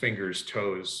 Hands, fingers,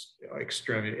 toes,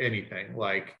 extremity, anything,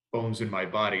 like bones in my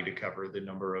body to cover the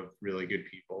number of really good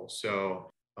people.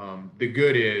 So the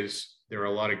good is there are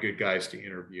a lot of good guys to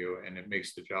interview, and it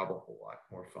makes the job a whole lot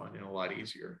more fun and a lot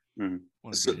easier. Mm-hmm.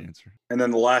 What a good answer. And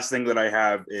then the last thing that I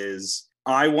have is,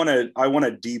 I want to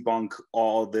debunk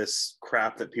all this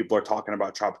crap that people are talking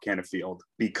about Tropicana Field,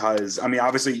 because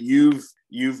obviously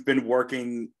you've been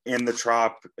working in the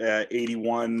Trop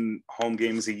 81 home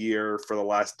games a year for the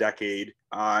last decade,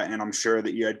 and I'm sure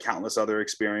that you had countless other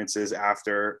experiences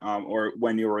after or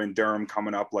when you were in Durham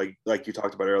coming up, like you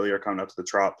talked about earlier, coming up to the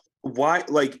Trop. Why?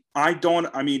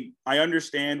 I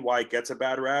understand why it gets a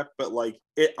bad rap, but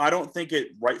I don't think it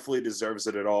rightfully deserves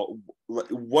it at all.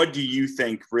 What do you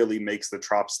think really makes the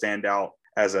Trop stand out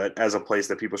as a place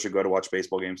that people should go to watch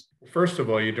baseball games? First of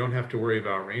all, you don't have to worry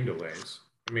about rain delays.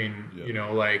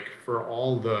 For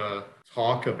all the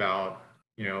talk about,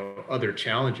 other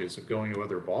challenges of going to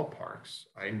other ballparks,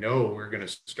 I know we're going to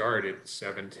start at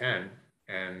 7:10,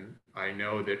 and I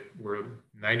know that we're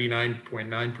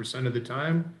 99.9% of the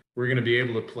time we're going to be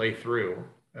able to play through,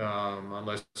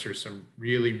 unless there's some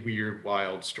really weird,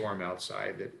 wild storm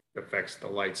outside that affects the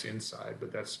lights inside,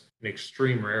 but that's an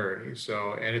extreme rarity.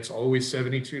 So, and it's always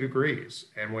 72 degrees.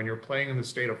 And when you're playing in the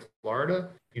state of Florida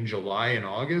in July and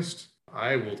August,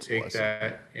 I will take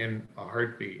that in a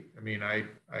heartbeat.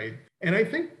 I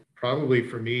think probably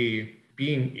for me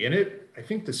being in it, I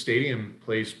think the stadium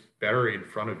plays better in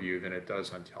front of you than it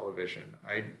does on television.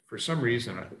 For some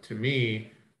reason, to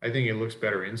me, I think it looks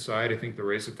better inside. I think the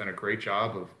Rays have done a great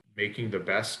job of making the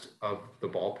best of the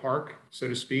ballpark, so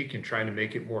to speak, and trying to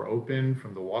make it more open,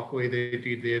 from the walkway they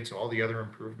did to all the other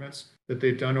improvements that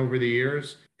they've done over the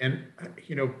years. And,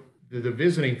 the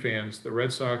visiting fans, the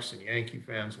Red Sox and Yankee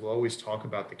fans, will always talk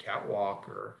about the catwalk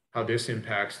or how this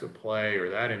impacts the play or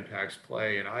that impacts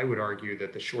play. And I would argue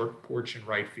that the short porch in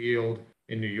right field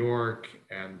in New York,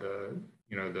 and the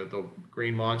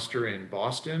Green Monster in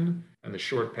Boston, and the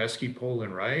short pesky pole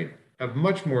in right have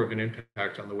much more of an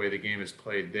impact on the way the game is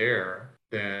played there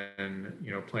than,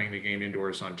 playing the game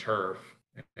indoors on turf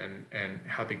and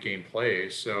how the game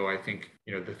plays. So I think,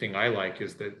 the thing I like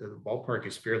is that the ballpark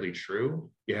is fairly true.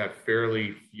 You have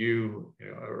fairly few,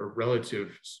 a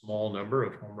relative small number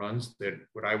of home runs that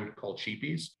what I would call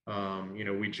cheapies.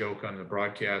 We joke on the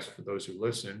broadcast, for those who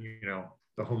listen,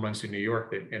 the home runs in New York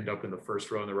that end up in the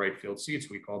first row in the right field seats,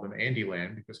 we call them Andy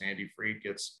Land, because Andy Fried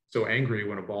gets so angry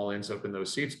when a ball ends up in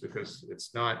those seats, because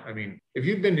it's not, if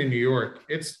you've been to New York,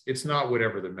 it's not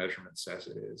whatever the measurement says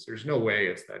it is. There's no way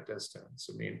it's that distance.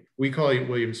 We call it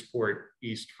Williamsport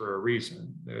East for a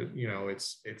reason.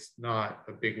 It's not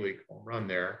a big league home run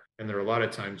there. And there are a lot of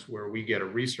times where we get a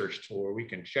research tool where we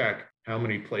can check how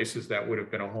many places that would have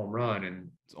been a home run.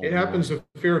 And it happens a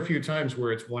fair few times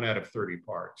where it's 1 out of 30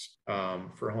 parks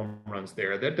for home runs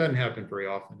there. That doesn't happen very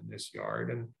often in this yard.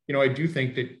 And, I do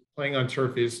think that playing on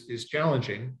turf is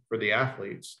challenging for the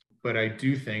athletes, but I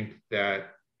do think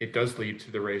that it does lead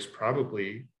to the Rays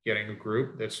probably getting a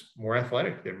group that's more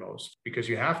athletic than most, because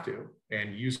you have to,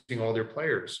 and using all their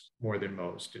players more than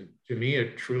most. And to me,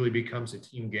 it truly becomes a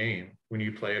team game when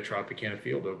you play at Tropicana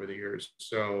Field over the years.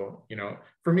 So,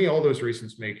 for me, all those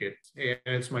reasons make it,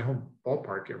 and it's my home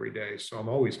ballpark every day, so I'm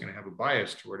always going to have a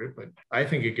bias toward it. But I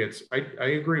think it gets, I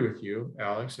agree with you,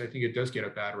 Alex. I think it does get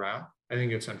a bad rap. I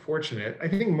think it's unfortunate. I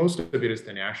think most of it is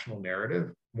the national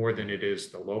narrative more than it is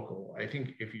the local. I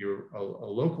think if you're a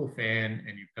local fan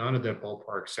and you've gone to that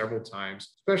ballpark several times,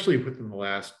 especially within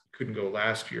couldn't go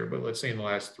last year, but let's say in the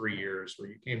last 3 years where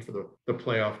you came for the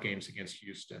playoff games against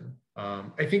Houston,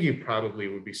 I think you probably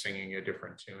would be singing a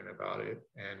different tune about it.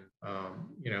 And,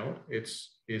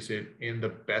 is it in the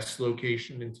best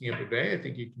location in Tampa Bay? I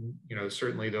think you can,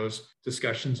 certainly those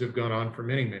discussions have gone on for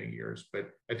many, many years, but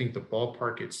I think the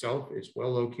ballpark itself is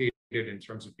well located in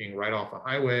terms of being right off a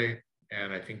highway.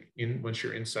 And I think once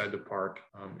you're inside the park,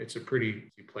 it's a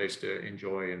pretty easy place to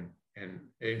enjoy and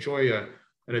enjoy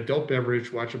an adult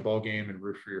beverage, watch a ball game, and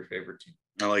root for your favorite team.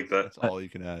 I like that. That's all you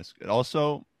can ask. And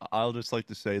also, I'll just like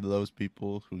to say to those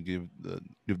people who give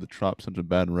the Trop such a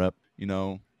bad rep,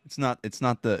 it's not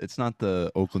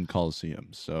the Oakland Coliseum.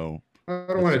 So I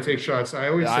don't want to take shots. I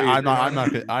always say I'm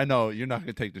not. I know you're not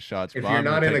going to take the shots. If but you're I'm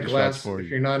not gonna in take a the shots glass, for if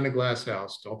you. you're not in a glass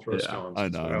house, don't throw Yeah, stones. I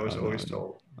That's know. what I was always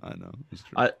told. I know. It's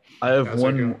true. I have How's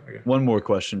that go? Okay. one more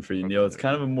question for you, Neil. Okay. It's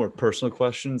kind of a more personal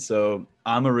question. So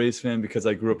I'm a Rays fan because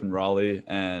I grew up in Raleigh,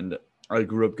 and I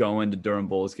grew up going to Durham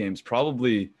Bulls games.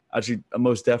 Actually,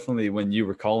 most definitely when you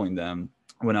were calling them,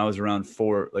 when I was around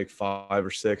 5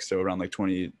 or 6, so around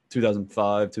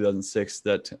 2005, 2006,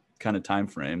 that kind of time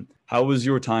frame. How was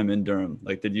your time in Durham?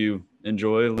 Did you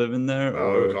enjoy living there?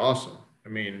 Oh, it was awesome. I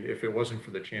mean, if it wasn't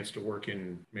for the chance to work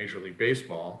in Major League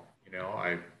Baseball,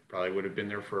 I probably would have been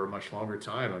there for a much longer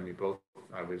time. I mean,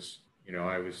 I was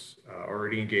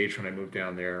already engaged when I moved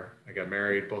down there. I got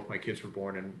married. Both my kids were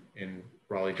born in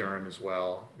Raleigh, Durham as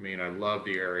well. I mean, I love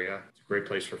the area. It's a great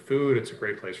place for food. It's a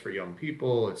great place for young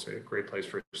people. It's a great place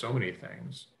for so many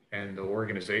things. And the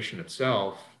organization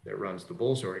itself that runs the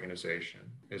Bulls organization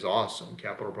is awesome.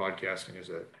 Capital Broadcasting is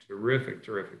a terrific,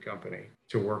 terrific company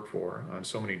to work for on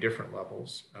so many different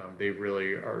levels. They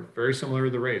really are very similar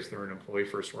to the Rays. They're an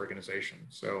employee-first organization.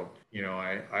 So,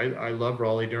 I love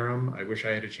Raleigh-Durham. I wish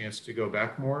I had a chance to go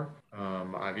back more.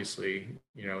 Obviously,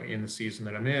 in the season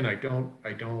that I'm in,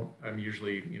 I'm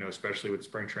usually, especially with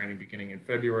spring training beginning in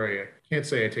February, I can't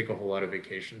say I take a whole lot of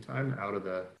vacation time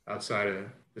outside of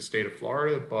the state of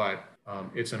Florida, but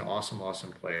it's an awesome,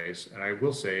 awesome place. And I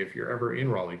will say, if you're ever in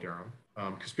Raleigh-Durham,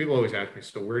 because people always ask me,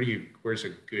 so where's a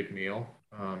good meal?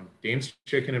 Dane's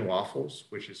Chicken and Waffles,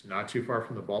 which is not too far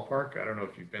from the ballpark. I don't know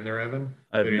if you've been there, Evan.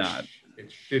 I have not.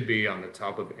 It should be on the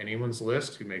top of anyone's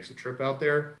list who makes a trip out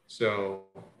there. So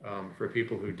for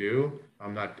people who do,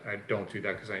 I don't do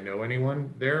that because I know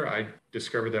anyone there. I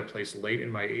discovered that place late in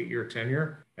my 8-year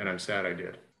tenure, and I'm sad I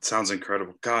did. Sounds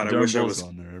incredible. God, Durham I wish I Bulls was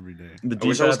on there every day. The I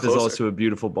wish I was DFAP is closer. also a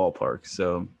beautiful ballpark.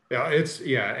 So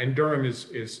And Durham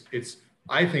is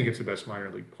I think it's the best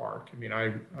minor league park. I mean,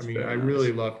 I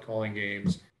really loved calling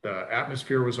games. The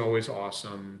atmosphere was always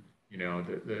awesome.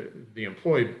 The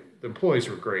employees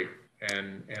were great,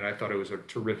 and I thought it was a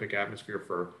terrific atmosphere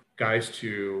for guys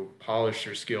to polish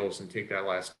their skills and take that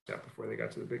last step before they got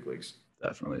to the big leagues.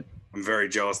 definitely, I'm very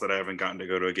jealous that I haven't gotten to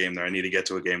go to a game there. I need to get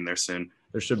to a game there soon.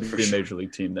 there should be For a sure. major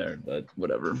league team there, but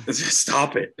whatever.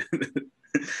 Stop it.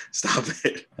 Stop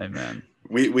it. Hey man,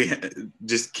 We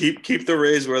just keep the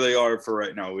Rays where they are for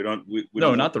right now. We don't. We no,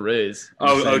 don't, not the Rays. I'm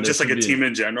Oh, saying oh, there just like should a be- team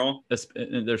in general.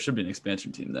 There should be an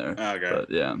expansion team there. Okay. But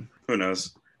yeah, Who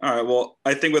knows? All right. Well,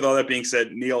 I think with all that being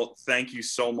said, Neil, thank you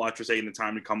so much for taking the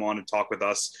time to come on and talk with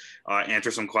us,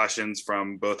 answer some questions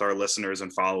from both our listeners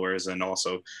and followers, and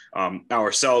also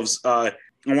ourselves. I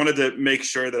wanted to make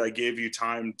sure that I gave you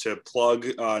time to plug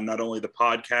not only the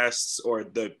podcasts or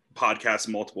the podcast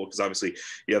multiple, because obviously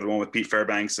you have the one with Pete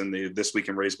Fairbanks and the This Week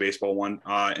in Rays Baseball one,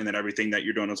 and then everything that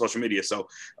you're doing on social media. So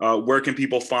where can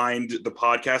people find the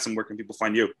podcast and where can people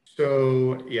find you?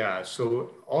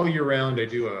 So all year round, I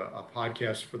do a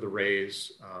podcast for the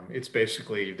Rays. It's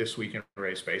basically This Week in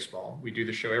Rays Baseball. We do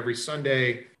the show every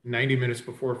Sunday, 90 minutes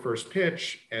before first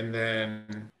pitch, and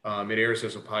then it airs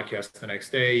as a podcast the next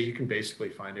day. You can basically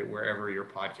find it wherever your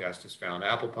podcast is found: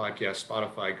 Apple Podcasts,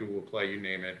 Spotify, Google Play, you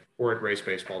name it, or at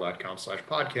racebaseball.com.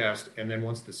 raceball.com/podcast. And then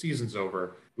once the season's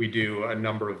over, we do a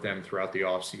number of them throughout the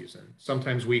off season,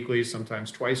 sometimes weekly,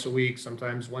 sometimes twice a week,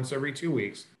 sometimes once every 2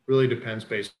 weeks. Really depends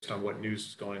based on what news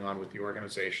is going on with the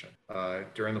organization.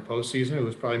 During the postseason, it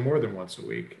was probably more than once a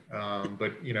week.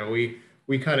 But,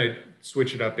 we kind of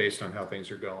switch it up based on how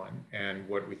things are going and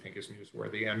what we think is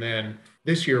newsworthy. And then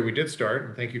this year we did start,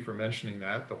 and thank you for mentioning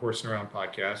that, the Horsing Around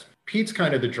podcast. Pete's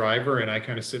kind of the driver, and I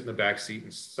kind of sit in the back seat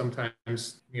and sometimes,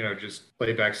 just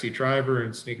play backseat driver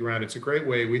and sneak around. It's a great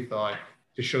way, we thought,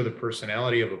 to show the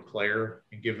personality of a player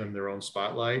and give them their own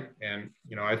spotlight. And,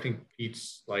 I think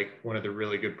Pete's like one of the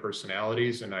really good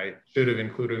personalities, and I should have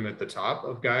included him at the top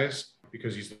of guys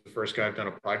because he's the first guy I've done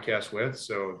a podcast with.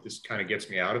 So this kind of gets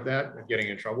me out of that, of getting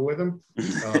in trouble with him.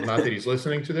 Not that he's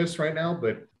listening to this right now,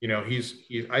 but,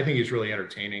 I think he's really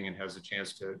entertaining and has a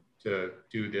chance to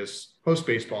do this post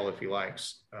baseball if he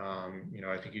likes.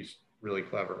 I think he's really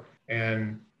clever.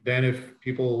 And then if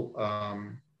people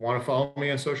want to follow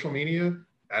me on social media,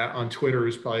 on Twitter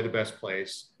is probably the best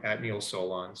place, at Neil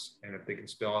Solondz. And if they can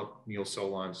spell out Neil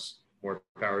Solondz, more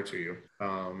power to you.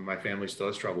 My family still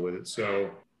has trouble with it.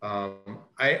 So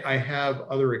I have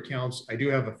other accounts. I do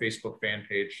have a Facebook fan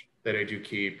page that I do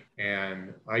keep,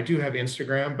 and I do have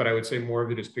Instagram, but I would say more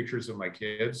of it is pictures of my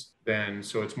kids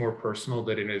so it's more personal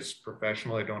than it is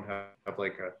professional. I don't have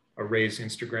like a Rays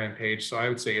Instagram page. So I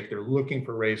would say if they're looking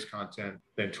for Rays content,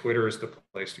 then Twitter is the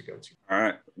place to go to. All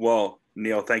right. Well,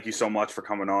 Neil, thank you so much for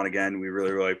coming on again. We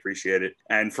really, really appreciate it.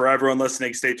 And for everyone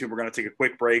listening, stay tuned. We're going to take a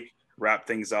quick break, wrap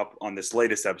things up on this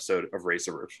latest episode of Raise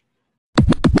the Roof.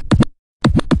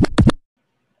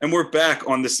 And we're back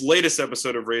on this latest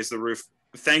episode of Raise the Roof.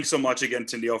 Thanks so much again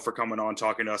to Neil for coming on,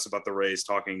 talking to us about the Rays,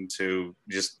 talking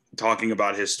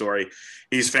about his story.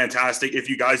 He's fantastic. If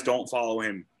you guys don't follow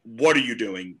him, what are you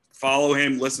doing? Follow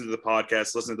him, listen to the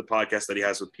podcast that he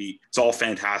has with Pete. It's all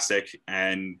fantastic.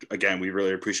 And again, we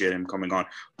really appreciate him coming on.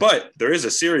 But there is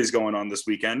a series going on this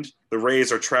weekend. The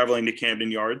Rays are traveling to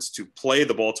Camden Yards to play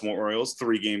the Baltimore Orioles,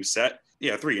 3-game set.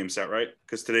 Yeah, 3-game set, right?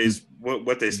 Because today's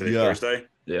what day is today? Yeah. Thursday?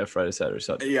 Yeah, Friday, Saturday,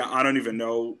 Sunday. Yeah, I don't even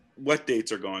know what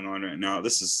dates are going on right now.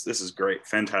 This is great.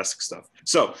 Fantastic stuff.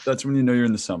 So that's when you know you're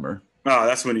in the summer. Oh,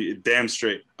 that's when you damn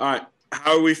straight. All right.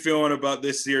 How are we feeling about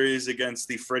this series against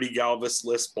the Freddie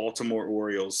Galvis-less Baltimore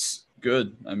Orioles?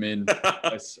 Good. I mean,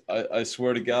 I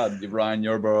swear to God, Ryan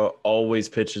Yarbrough always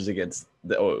pitches against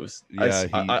the O's. Yeah,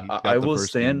 I will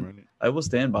stand. Right? I will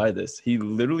stand by this. He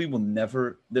literally will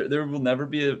never. There will never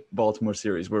be a Baltimore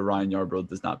series where Ryan Yarbrough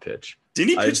does not pitch. Didn't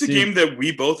he pitch the game that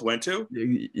we both went to?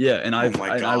 Yeah, and I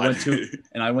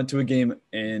went to a game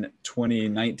in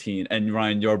 2019, and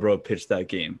Ryan Yarbrough pitched that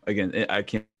game again at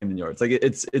Camden Yards. Like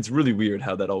it's really weird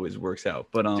how that always works out.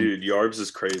 But dude, Yarbs is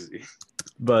crazy.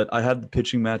 But I have the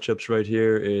pitching matchups right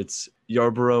here. It's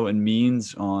Yarbrough and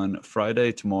Means on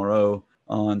Friday tomorrow.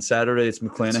 On Saturday, it's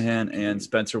McClanahan and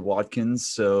Spencer Watkins.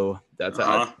 So that's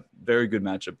a very good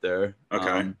matchup there.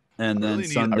 Okay. And then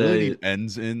Sunday, I really need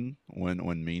ends in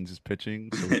when Means is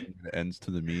pitching, so we can get ends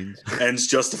to the means. Ends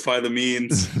justify the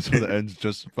means. So the ends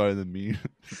justify the means.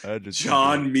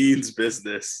 John Means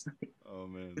business. Oh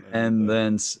man. And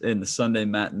then in the Sunday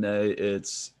matinee,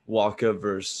 it's Waka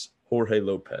versus Jorge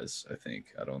Lopez. I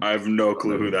think I have no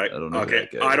clue who that.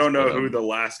 I don't know who the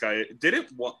last guy.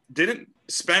 Didn't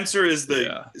Spencer is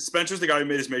the Spencer's the guy who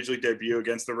made his major league debut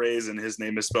against the Rays, and his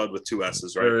name is spelled with 2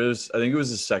 S's, right? I think it was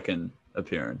his second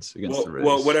appearance against the Rays.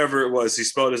 Well, whatever it was, he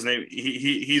spelled his name.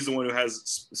 He's the one who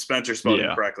has Spencer spelled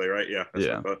it correctly, right?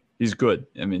 Yeah. He's good.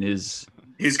 I mean, he's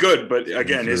good, but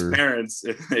again, his parents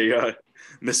they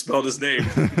misspelled his name.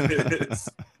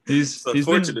 he's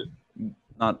unfortunate.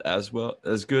 Not as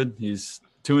good. He's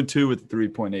 2-2 with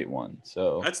 3.81.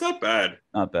 So that's not bad.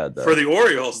 Not bad though. For the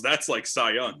Orioles, that's like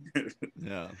Cy Young.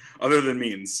 Yeah. Other than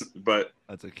Means, but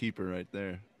that's a keeper right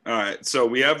there. All right. So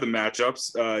we have the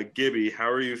matchups. Gibby,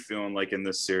 how are you feeling like in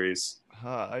this series?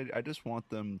 I just want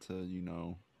them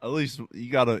to, at least you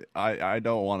gotta. I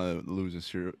don't want to lose a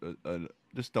series.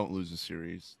 Just don't lose a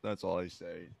series. That's all I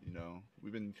say.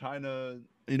 We've been kind of,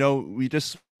 we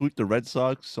just sweep the Red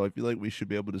Sox, so I feel like we should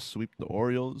be able to sweep the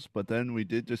Orioles. But then we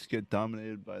did just get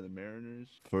dominated by the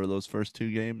Mariners for those first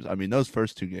 2 games. I mean, those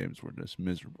first 2 games were just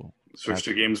miserable. Those first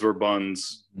 2 games were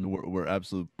buns. We're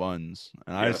absolute buns,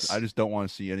 and I just don't want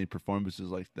to see any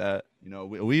performances like that.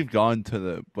 We've gone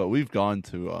to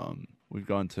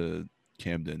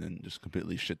Camden and just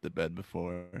completely shit the bed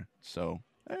before, so.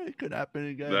 It could happen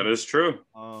again. That is true.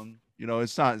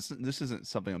 This isn't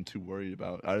something I'm too worried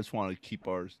about. I just want to keep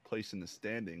our place in the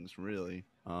standings, really.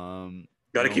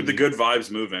 Got to keep the good vibes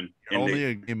moving. You're only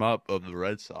a game up of the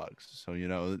Red Sox, so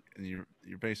you're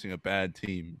facing a bad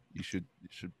team. You should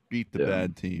beat the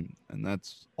bad team, and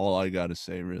that's all I got to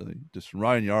say really. Just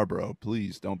Ryan Yarbrough,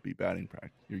 please don't be batting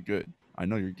practice. You're good. I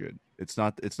know you're good. It's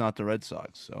not the Red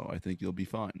Sox, so I think you'll be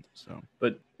fine. So,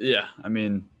 but yeah, I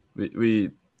mean, we're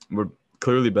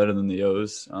clearly better than the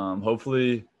O's.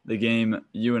 Hopefully, the game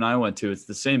you and I went to, it's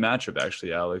the same matchup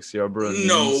actually, Alex. Yarbrough.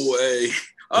 No way.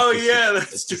 Oh yeah,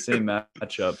 it's the same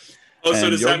matchup. Oh, so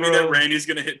does that mean that Randy's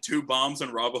gonna hit 2 bombs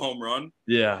and rob a home run?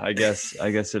 Yeah, I guess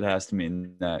it has to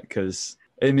mean that, because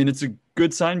I mean it's a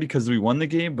good sign because we won the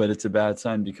game, but it's a bad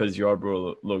sign because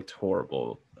Yarbrough looked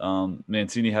horrible.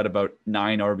 Mancini had about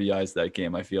 9 RBIs that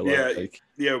game. I feel like.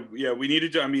 Yeah. We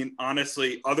needed to. I mean,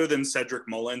 honestly, other than Cedric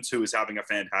Mullins, who is having a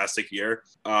fantastic year,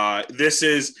 this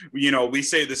is, we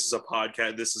say this is a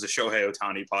podcast. This is a Shohei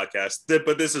Ohtani podcast,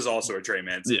 but this is also a Trey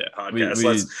Mancini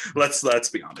podcast. Let's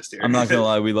be honest here. I'm not gonna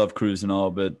lie, we love Cruz and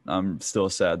all, but I'm still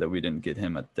sad that we didn't get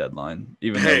him at the deadline,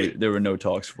 even though there were no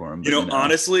talks for him. But,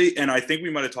 honestly, and I think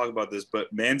we might have talked about this,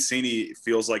 but Mancini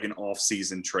feels like an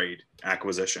off-season trade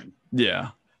acquisition. Yeah.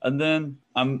 And then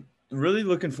I'm really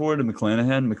looking forward to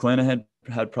McClanahan. McClanahan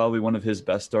had probably one of his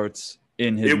best starts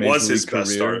in his major league career.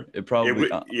 Start. It probably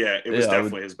it was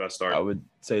definitely his best start. I would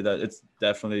say that it's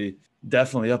definitely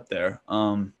up there.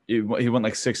 He went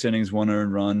like 6 innings, 1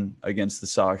 earned run against the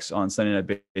Sox on Sunday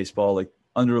Night Baseball, like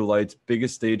under the lights,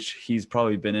 biggest stage he's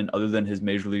probably been in other than his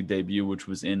major league debut, which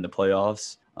was in the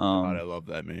playoffs. God, I love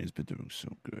that man. He's been doing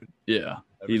so good. Yeah,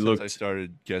 I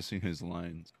started guessing his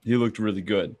lines. He looked really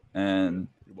good, and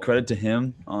credit to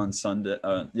him on Sunday.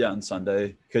 On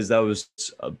Sunday, because that was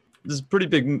this is a pretty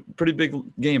big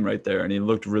game right there, and he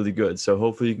looked really good. So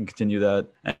hopefully you can continue that,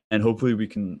 and hopefully we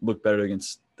can look better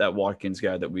against that Watkins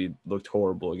guy that we looked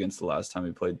horrible against the last time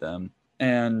we played them.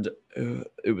 And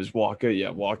it was Walker. Yeah,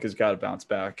 Walker's got to bounce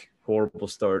back. Horrible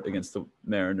start against the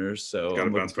Mariners, so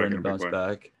I'm looking for him to bounce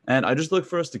back. And I just look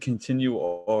for us to continue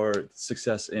our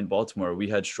success in Baltimore. We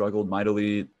had struggled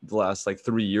mightily the last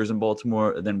 3 years in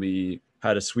Baltimore, and then we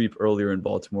had a sweep earlier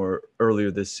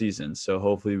this season. So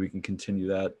hopefully we can continue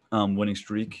that winning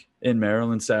streak in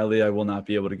Maryland. Sadly, I will not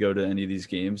be able to go to any of these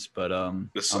games, but I'll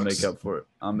make up for it.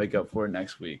 I'll make up for it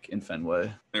next week in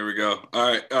Fenway. There we go.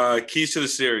 All right, keys to the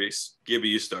series. Gibby,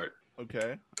 you start.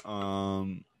 Okay.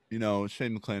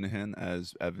 Shane McClanahan,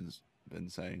 as Evan's been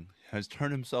saying, has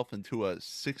turned himself into a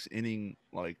 6-inning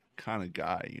kind of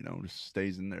guy. Just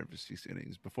stays in there for 6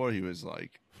 innings. Before he was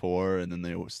 4, and then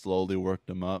they slowly worked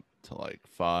him up to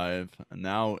 5, and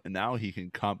now he can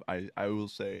I will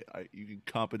say you can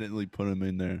competently put him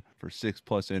in there for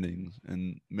 6+ innings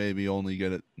and maybe only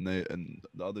get it, and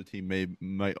the other team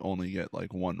might only get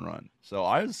 1 run. So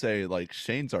I would say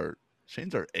Shane's our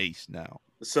ace now.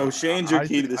 So Shane's your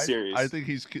key to the series. I think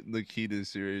he's the key to the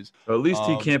series. Or at least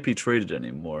he can't be traded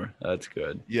anymore. That's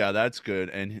good. Yeah, that's good.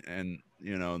 And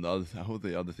I hope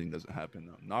the other thing doesn't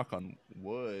happen. Knock on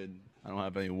wood. I don't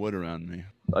have any wood around me.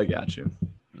 I got you.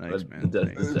 Nice, man.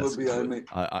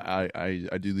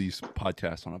 I do these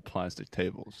podcasts on a plastic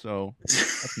table, so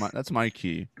that's my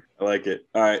key. I like it.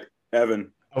 All right,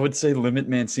 Evan. I would say limit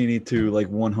Mancini to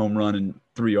 1 home run and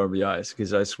 3 RBIs,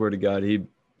 because I swear to God,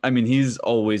 he's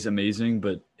always amazing,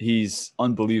 but he's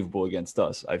unbelievable against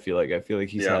us. I feel like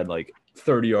he's had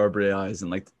 30 RBIs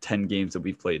in 10 games that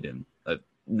we've played in,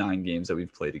 9 games that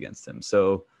we've played against him.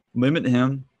 So limit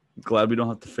him. Glad we don't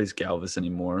have to face Galvis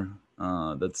anymore.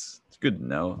 It's good to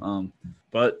know.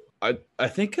 But I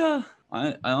think I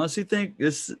honestly think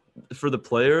this for the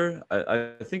player.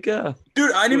 I think dude,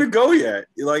 I didn't even go yet.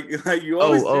 You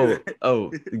always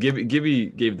Gibby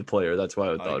gave the player. That's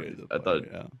why I thought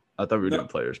we were doing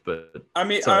players, but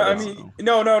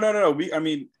no.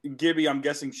 Gibby, I'm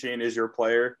guessing Shane is your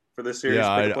player for this series.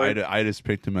 Yeah, I just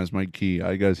picked him as my key.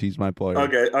 I guess he's my player.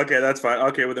 Okay, that's fine.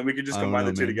 Okay, well then we can just combine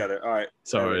the two together. All right.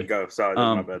 Sorry. Go. Sorry,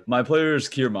 my bad. My player is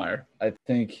Kiermaier. I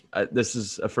think this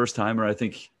is a first timer. I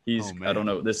think he's. I don't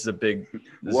know. This is a big.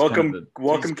 Welcome,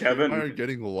 Kevin. Kiermaier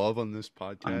getting love on this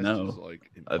podcast. I know. Is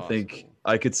impossible. I think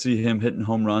I could see him hitting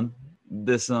home run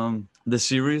this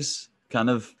series. Kind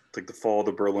of. It's like the fall of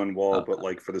the Berlin Wall, but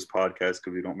for this podcast,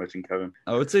 because we don't mention Kevin.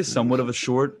 I would say somewhat of a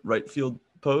short right field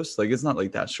post. It's not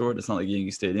that short. It's not like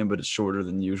Yankee Stadium, but it's shorter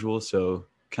than usual. So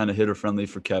kind of hitter friendly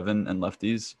for Kevin and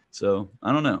lefties. So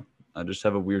I don't know. I just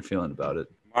have a weird feeling about it.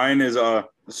 Mine is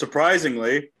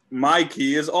surprisingly my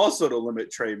key is also to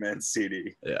limit Trey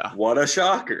Mancini. Yeah. What a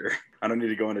shocker. I don't need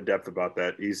to go into depth about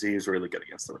that. He's really good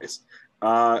against the Rays.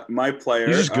 My player.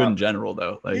 He's just good in general,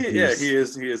 though. Like, he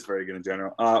is very good in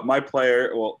general. My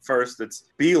player. Well, first it's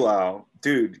Bilal,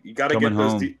 dude. You got to get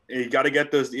those. You got to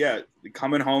get those. Yeah,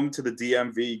 coming home to the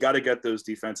DMV. You got to get those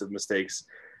defensive mistakes.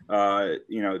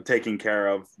 Taken care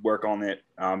of. Work on it.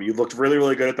 You looked really,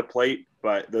 really good at the plate,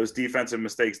 but those defensive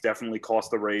mistakes definitely cost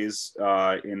the Rays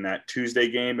in that Tuesday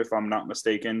game, if I'm not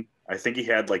mistaken. I think he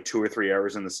had like 2 or 3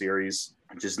 errors in the series.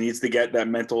 Just needs to get that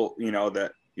mental,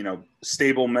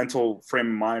 stable mental frame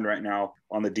of mind right now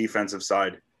on the defensive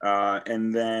side.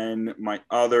 And then my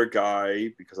other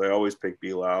guy, because I always pick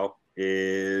Bilal,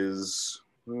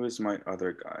 who is my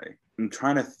other guy? I'm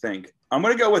trying to think. I'm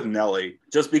going to go with Nelly,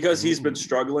 just because he's been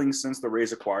struggling since the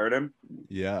Rays acquired him.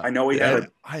 Yeah. I know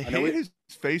I hate his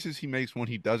faces he makes when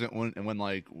he doesn't win, and when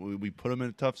like we put him in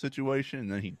a tough situation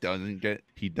and then it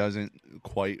doesn't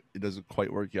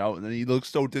quite work out, and then he looks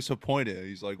so disappointed.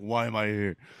 He's like, why am I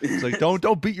here? It's like,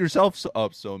 don't beat yourself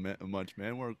up so much,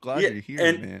 man. We're glad you're here,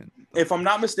 and man. If I'm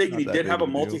not mistaken, he did have a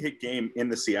deal. multi-hit game in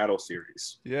the Seattle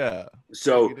series. Yeah.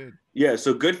 So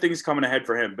so good things coming ahead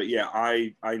for him. But yeah,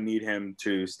 I need him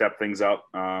to step things up,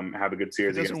 have a good series.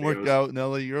 If it doesn't work out,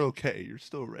 Nelly, you're okay. You're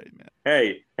still right, man.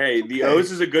 Hey, the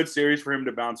O's is a good series for him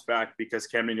to bounce back, because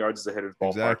Camden Yards is a hitter's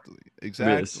ballpark.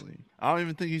 Exactly. I don't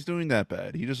even think he's doing that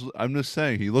bad. I'm just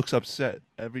saying, he looks upset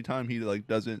every time he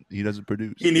doesn't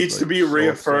produce. He needs to be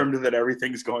reaffirmed that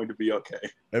everything's going to be okay.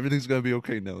 Everything's going to be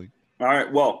okay, Nelly. All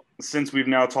right. Well, since we've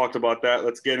now talked about that,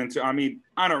 let's get into. I mean,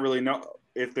 I don't really know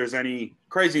if there's any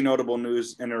crazy notable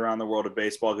news in and around the world of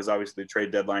baseball, because obviously the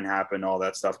trade deadline happened, all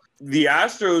that stuff. The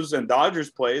Astros and Dodgers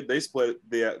played. They split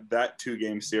that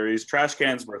 2-game series. Trash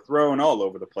cans were thrown all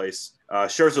over the place.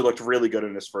 Scherzer looked really good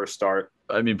in his first start.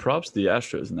 I mean, props to the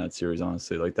Astros in that series,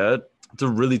 honestly. Like that, it's a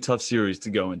really tough series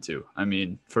to go into. I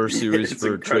mean, first series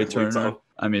for Trey Turner.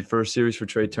 Tough. First series for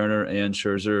Trey Turner and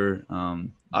Scherzer.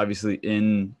 Obviously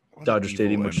in Dodger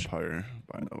Stadium, which Empire,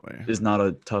 by the way, is not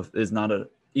a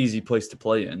easy place to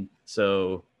play in.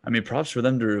 So I mean, props for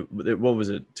them to, what was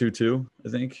it, 2-2, I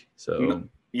think. So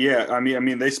yeah, I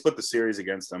mean they split the series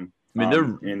against them. I mean,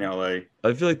 they're in LA.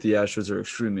 I feel like the Astros are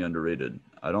extremely underrated.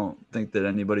 I don't think that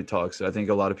anybody talks. I think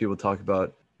a lot of people talk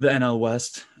about the NL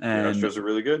West and the Astros are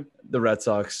really good. The Red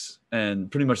Sox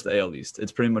and pretty much the AL East.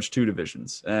 It's pretty much 2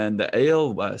 divisions, and the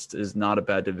AL West is not a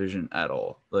bad division at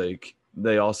all. Like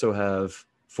they also have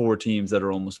 4 teams that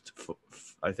are almost,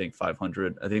 I think,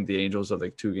 500. I think the Angels are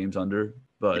like 2 games under.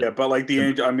 But yeah, but like the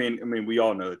Angels, I mean, we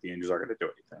all know that the Angels aren't going to do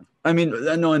anything. I mean,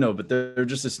 I know, but they're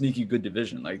just a sneaky good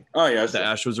division. Like, oh yeah, the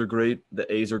Astros are great,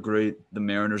 the A's are great, the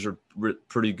Mariners are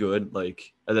pretty good.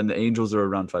 Like, and then the Angels are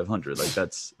around 500. Like,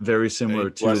 that's very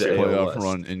similar to the AL West.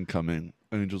 Run incoming.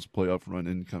 Angels playoff run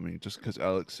incoming. Just because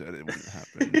Alex said it wouldn't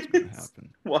happen, it's going to happen.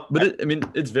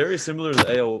 But it's very similar to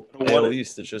the AL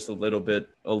East. It's just a little bit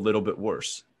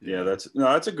worse. Yeah, that's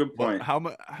a good point.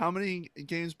 Well, how many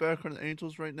games back are the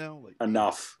Angels right now? Like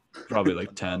enough. Probably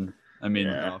like 10. I mean,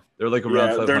 yeah. They're like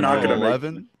around 500. They're not going to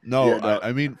 11. No,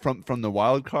 I mean from the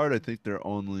wild card, I think they're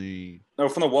only. No,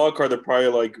 from the wild card, they're probably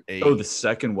like 8. Oh, the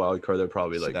second wild card, they're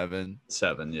probably like 7.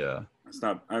 7, yeah. It's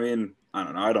not. I mean, I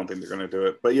don't know. I don't think they're going to do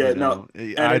it. But yeah, no.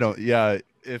 I don't. Yeah,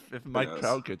 if Mike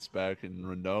Trout gets back and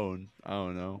Rendon, I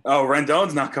don't know. Oh,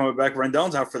 Rendon's not coming back.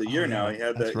 Rendon's out for the year now. He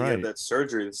had that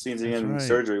surgery, the season-ending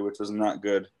surgery, which was not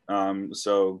good.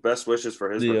 So best wishes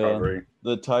for his recovery.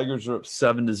 The Tigers are up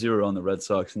 7-0 on the Red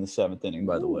Sox in the 7th inning,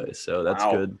 by the way. So that's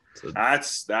good. So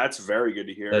that's very good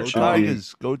to hear. Go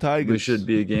Tigers! Go Tigers! We should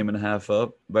be a game and a half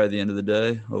up by the end of the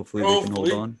day. Hopefully they can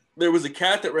hold on. There was a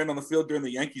cat that ran on the field during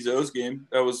the Yankees-O's game.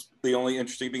 That was the only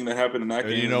interesting thing that happened in that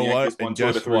game. You know what? And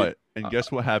guess what? And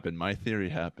guess what happened? My theory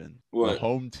happened. What? The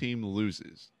home team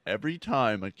loses. Every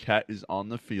time a cat is on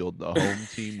the field, the home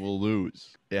team will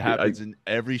lose. It happens in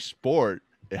every sport.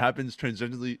 It happens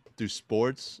transcendently through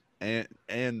sports and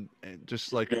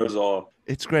just like it was all.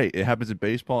 It's great. It happens in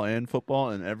baseball and football,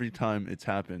 and every time it's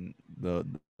happened, the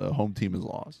home team is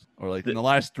lost. Or like in the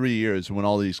last 3 years when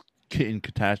all these kitten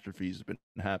catastrophes have been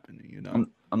happening, you know.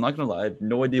 I'm not gonna lie, I have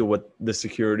no idea what the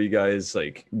security guys'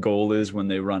 like goal is when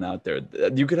they run out there.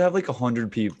 You could have like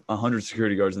 100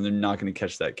 security guards, and they're not gonna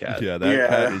catch that cat. Yeah,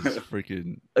 cat is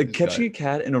freaking. Like catching a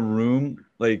cat in a room,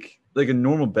 like a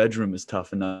normal bedroom is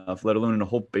tough enough, let alone in a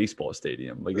whole baseball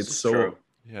stadium. Like it's so. True.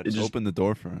 Yeah, just open the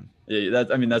door for him. Yeah,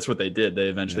 that's what they did. They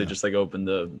eventually just like opened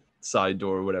the side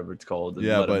door, or whatever it's called.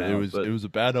 Yeah, but it was a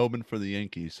bad omen for the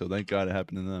Yankees. So thank God it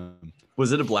happened to them.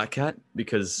 Was it a black cat?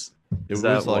 Because it was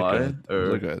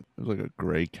like a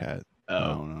gray cat. I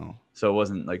don't know. So it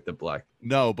wasn't like the black.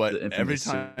 No, but The every infamous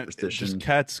time, superstition.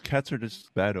 cats are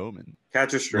just bad omen.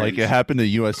 Cats are strange. Like it happened to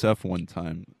USF one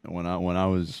time when I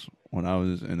was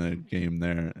in a game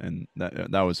there, and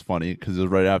that was funny because it was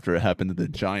right after it happened to the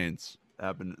Giants. It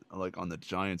happened like on the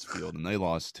Giants field, and they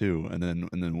lost too, and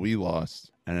then we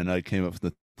lost, and then I came up with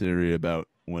the theory about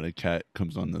when a cat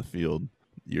comes on the field,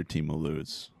 your team will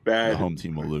lose. Bad. The home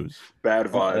team will lose. Bad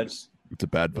Oh, vibes. It's a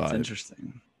bad That's vibe.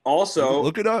 interesting. Also,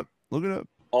 Look it up. Look it up.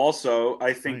 Also,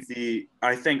 I think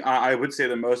I would say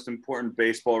the most important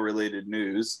baseball related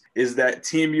news is that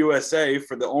Team USA,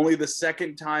 for only the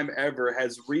second time ever,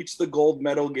 has reached the gold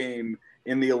medal game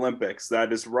in the Olympics.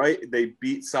 That is right. They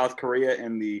beat South Korea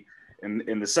in the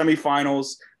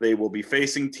semifinals. They will be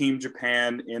facing Team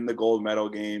Japan in the gold medal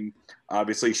game.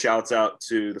 Obviously, shouts out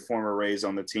to the former Rays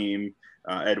on the team.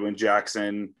 Edwin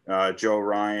Jackson, Joe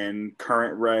Ryan,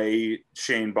 current Ray,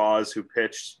 Shane Baz, who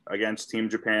pitched against Team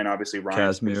Japan. Obviously, Ryan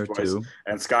Kazmir too,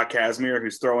 and Scott Kazmir,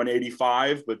 who's throwing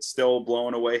 85 but still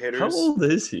blowing away hitters. How old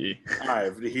is he?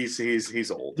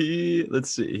 He's old.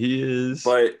 Let's see, he is.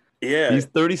 But yeah, he's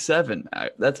 37.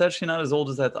 That's actually not as old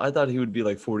as that. I thought he would be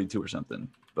like 42 or something.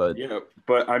 But yeah,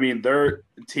 but I mean, their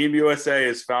Team USA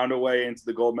has found a way into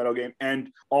the gold medal game,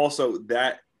 and also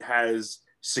that has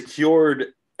secured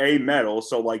a medal,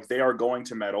 so like they are going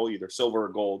to medal either silver or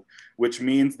gold, which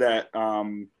means that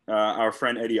our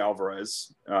friend Eddie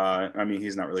Alvarez, I mean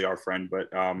he's not really our friend,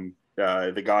 but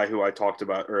the guy who I talked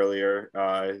about earlier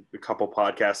a couple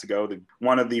podcasts ago,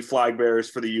 one of the flag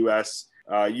bearers for the U.S.,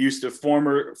 used to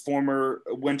former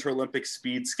Winter Olympic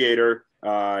speed skater,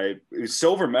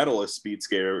 silver medalist speed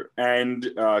skater, and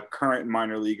current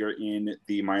minor leaguer in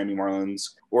the Miami Marlins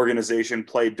organization,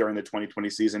 played during the 2020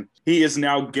 season. He is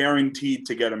now guaranteed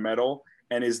to get a medal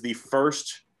and is the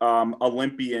first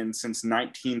Olympian since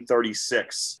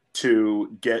 1936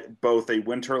 to get both a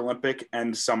Winter Olympic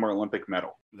and Summer Olympic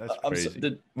medal. That's crazy.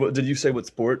 Did you say what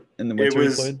sport in the winter It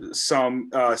he played? was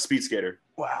some speed skater.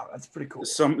 Wow, that's pretty cool.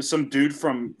 Some dude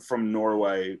from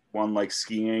Norway won like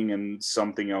skiing and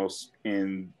something else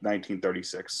in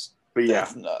 1936. But yeah,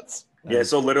 That's nuts. yeah.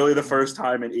 So literally the first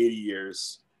time in 80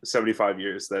 years, 75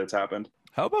 years that it's happened.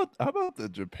 How about the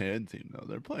Japan team though?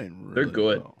 They're playing really They're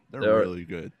good. well. They're They're- really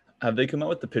good. Have they come out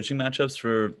with the pitching matchups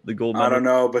for the gold medal? I don't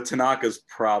know, but Tanaka's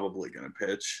probably gonna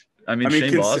pitch. I mean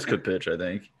Shane Baz could pitch, I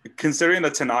think. Considering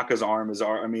that Tanaka's arm is,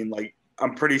 I mean, like,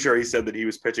 I'm pretty sure he said that he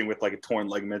was pitching with like a torn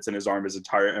ligaments in his arm his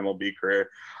entire MLB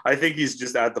career. I think he's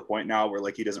just at the point now where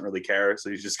like he doesn't really care, so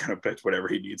he's just gonna pitch whatever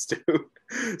he needs to.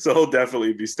 So he'll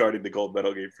definitely be starting the gold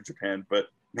medal game for Japan. But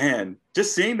man,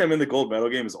 just seeing them in the gold medal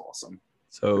game is awesome.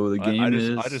 So the game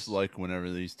I just like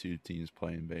whenever these two teams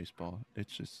play in baseball.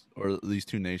 It's just, or these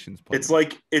two nations play.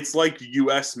 It's like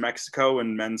U.S. Mexico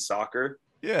and men's soccer.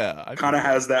 Yeah, Kind of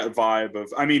has that vibe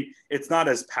of, I mean, it's not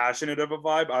as passionate of a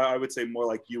vibe. I would say more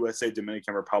like USA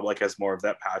Dominican Republic has more of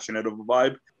that passionate of a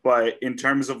vibe. But in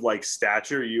terms of like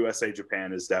stature, USA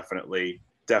Japan is definitely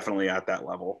at that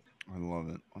level. I love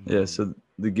it. Yeah, so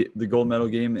the gold medal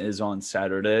game is on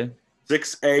Saturday,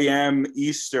 6 a.m.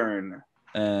 Eastern.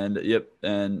 and know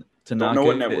what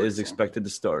Tanaka network is it's on. expected to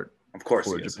start Of course,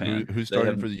 for he is. Japan. Who's They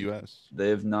starting have- for the U.S.? They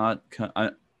have not come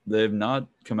out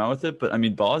with it, but I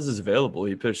mean Baz is available.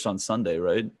 He pitched on Sunday,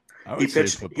 right? I He would say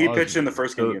pitched. put He Baz pitched in the there.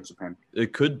 first game So- against Japan.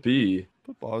 It could be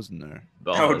Put Baz in there.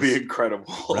 Baz. That would be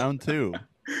incredible. Round 2.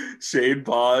 Shane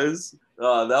Baz.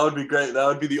 That would be great. That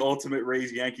would be the ultimate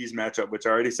Rays Yankees matchup, which I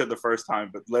already said the first time,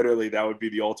 but literally that would be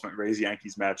the ultimate Rays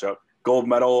Yankees matchup. Gold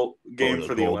medal game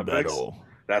for the Olympics.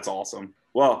 That's awesome.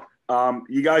 Well,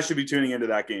 you guys should be tuning into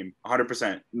that game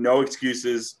 100%. No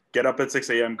excuses. Get up at 6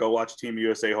 a.m. Go watch Team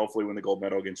USA. Hopefully win the gold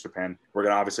medal against Japan. We're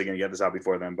obviously going to get this out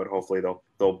before then, but hopefully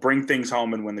they'll bring things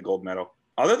home and win the gold medal.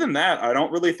 Other than that, I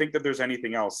don't really think that there's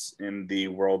anything else in the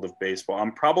world of baseball.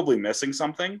 I'm probably missing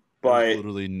something, but There's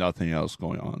literally nothing else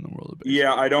going on in the world of baseball.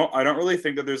 yeah, I don't really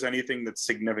think that there's anything that's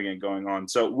significant going on.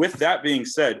 So with that being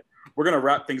said, we're going to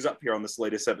wrap things up here on this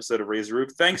latest episode of Raise the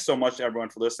Roof. Thanks so much to everyone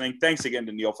for listening. Thanks again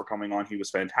to Neil for coming on. He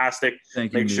was fantastic.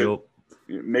 Thank you,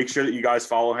 Make sure that you guys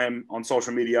follow him on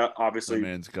social media. The Obviously,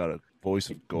 man's got a voice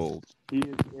of gold.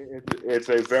 it's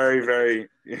a very, very,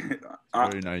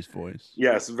 Very nice voice.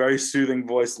 yes, very soothing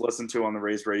voice to listen to on the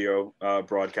Raise Radio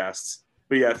broadcasts.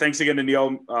 But yeah, thanks again to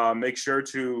Neil. Make sure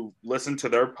to listen to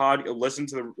their listen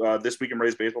to the This Week in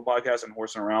Rays Baseball podcast and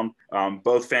Horsing Around.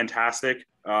 Both fantastic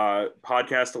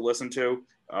podcasts to listen to.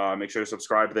 Make sure to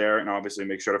subscribe there, and obviously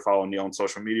make sure to follow Neil on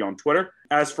social media on Twitter.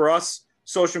 As for us,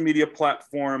 social media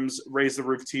platforms, Raise the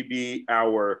Roof TV,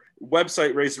 our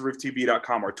website,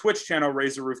 raisetherooftv.com, our Twitch channel,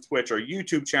 Raise the Roof Twitch, our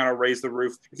YouTube channel, Raise the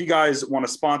Roof. If you guys want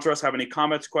to sponsor us, have any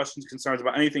comments, questions, concerns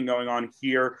about anything going on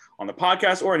here on the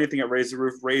podcast or anything at Raise the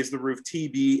Roof,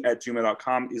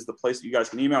 raisetherooftv@gmail.com is the place that you guys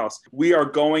can email us. We are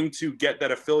going to get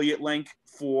that affiliate link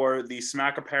for the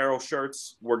Smack Apparel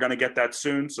shirts. We're going to get that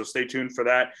soon, so stay tuned for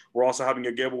that. We're also having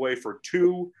a giveaway for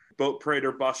 2 Boat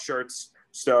Prater bus shirts.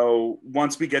 So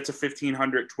once we get to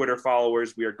 1,500 Twitter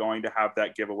followers, we are going to have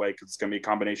that giveaway because it's going to be a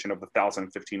combination of the 1,000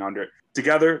 and 1,500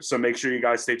 together. So make sure you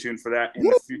guys stay tuned for that in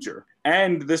the future.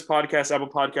 And this podcast, Apple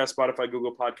Podcast, Spotify,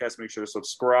 Google Podcast, make sure to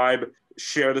subscribe,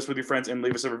 share this with your friends, and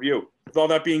leave us a review. With all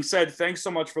that being said, thanks so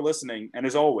much for listening. And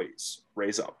as always,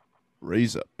 raise up.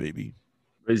 Raise up, baby.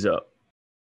 Raise up.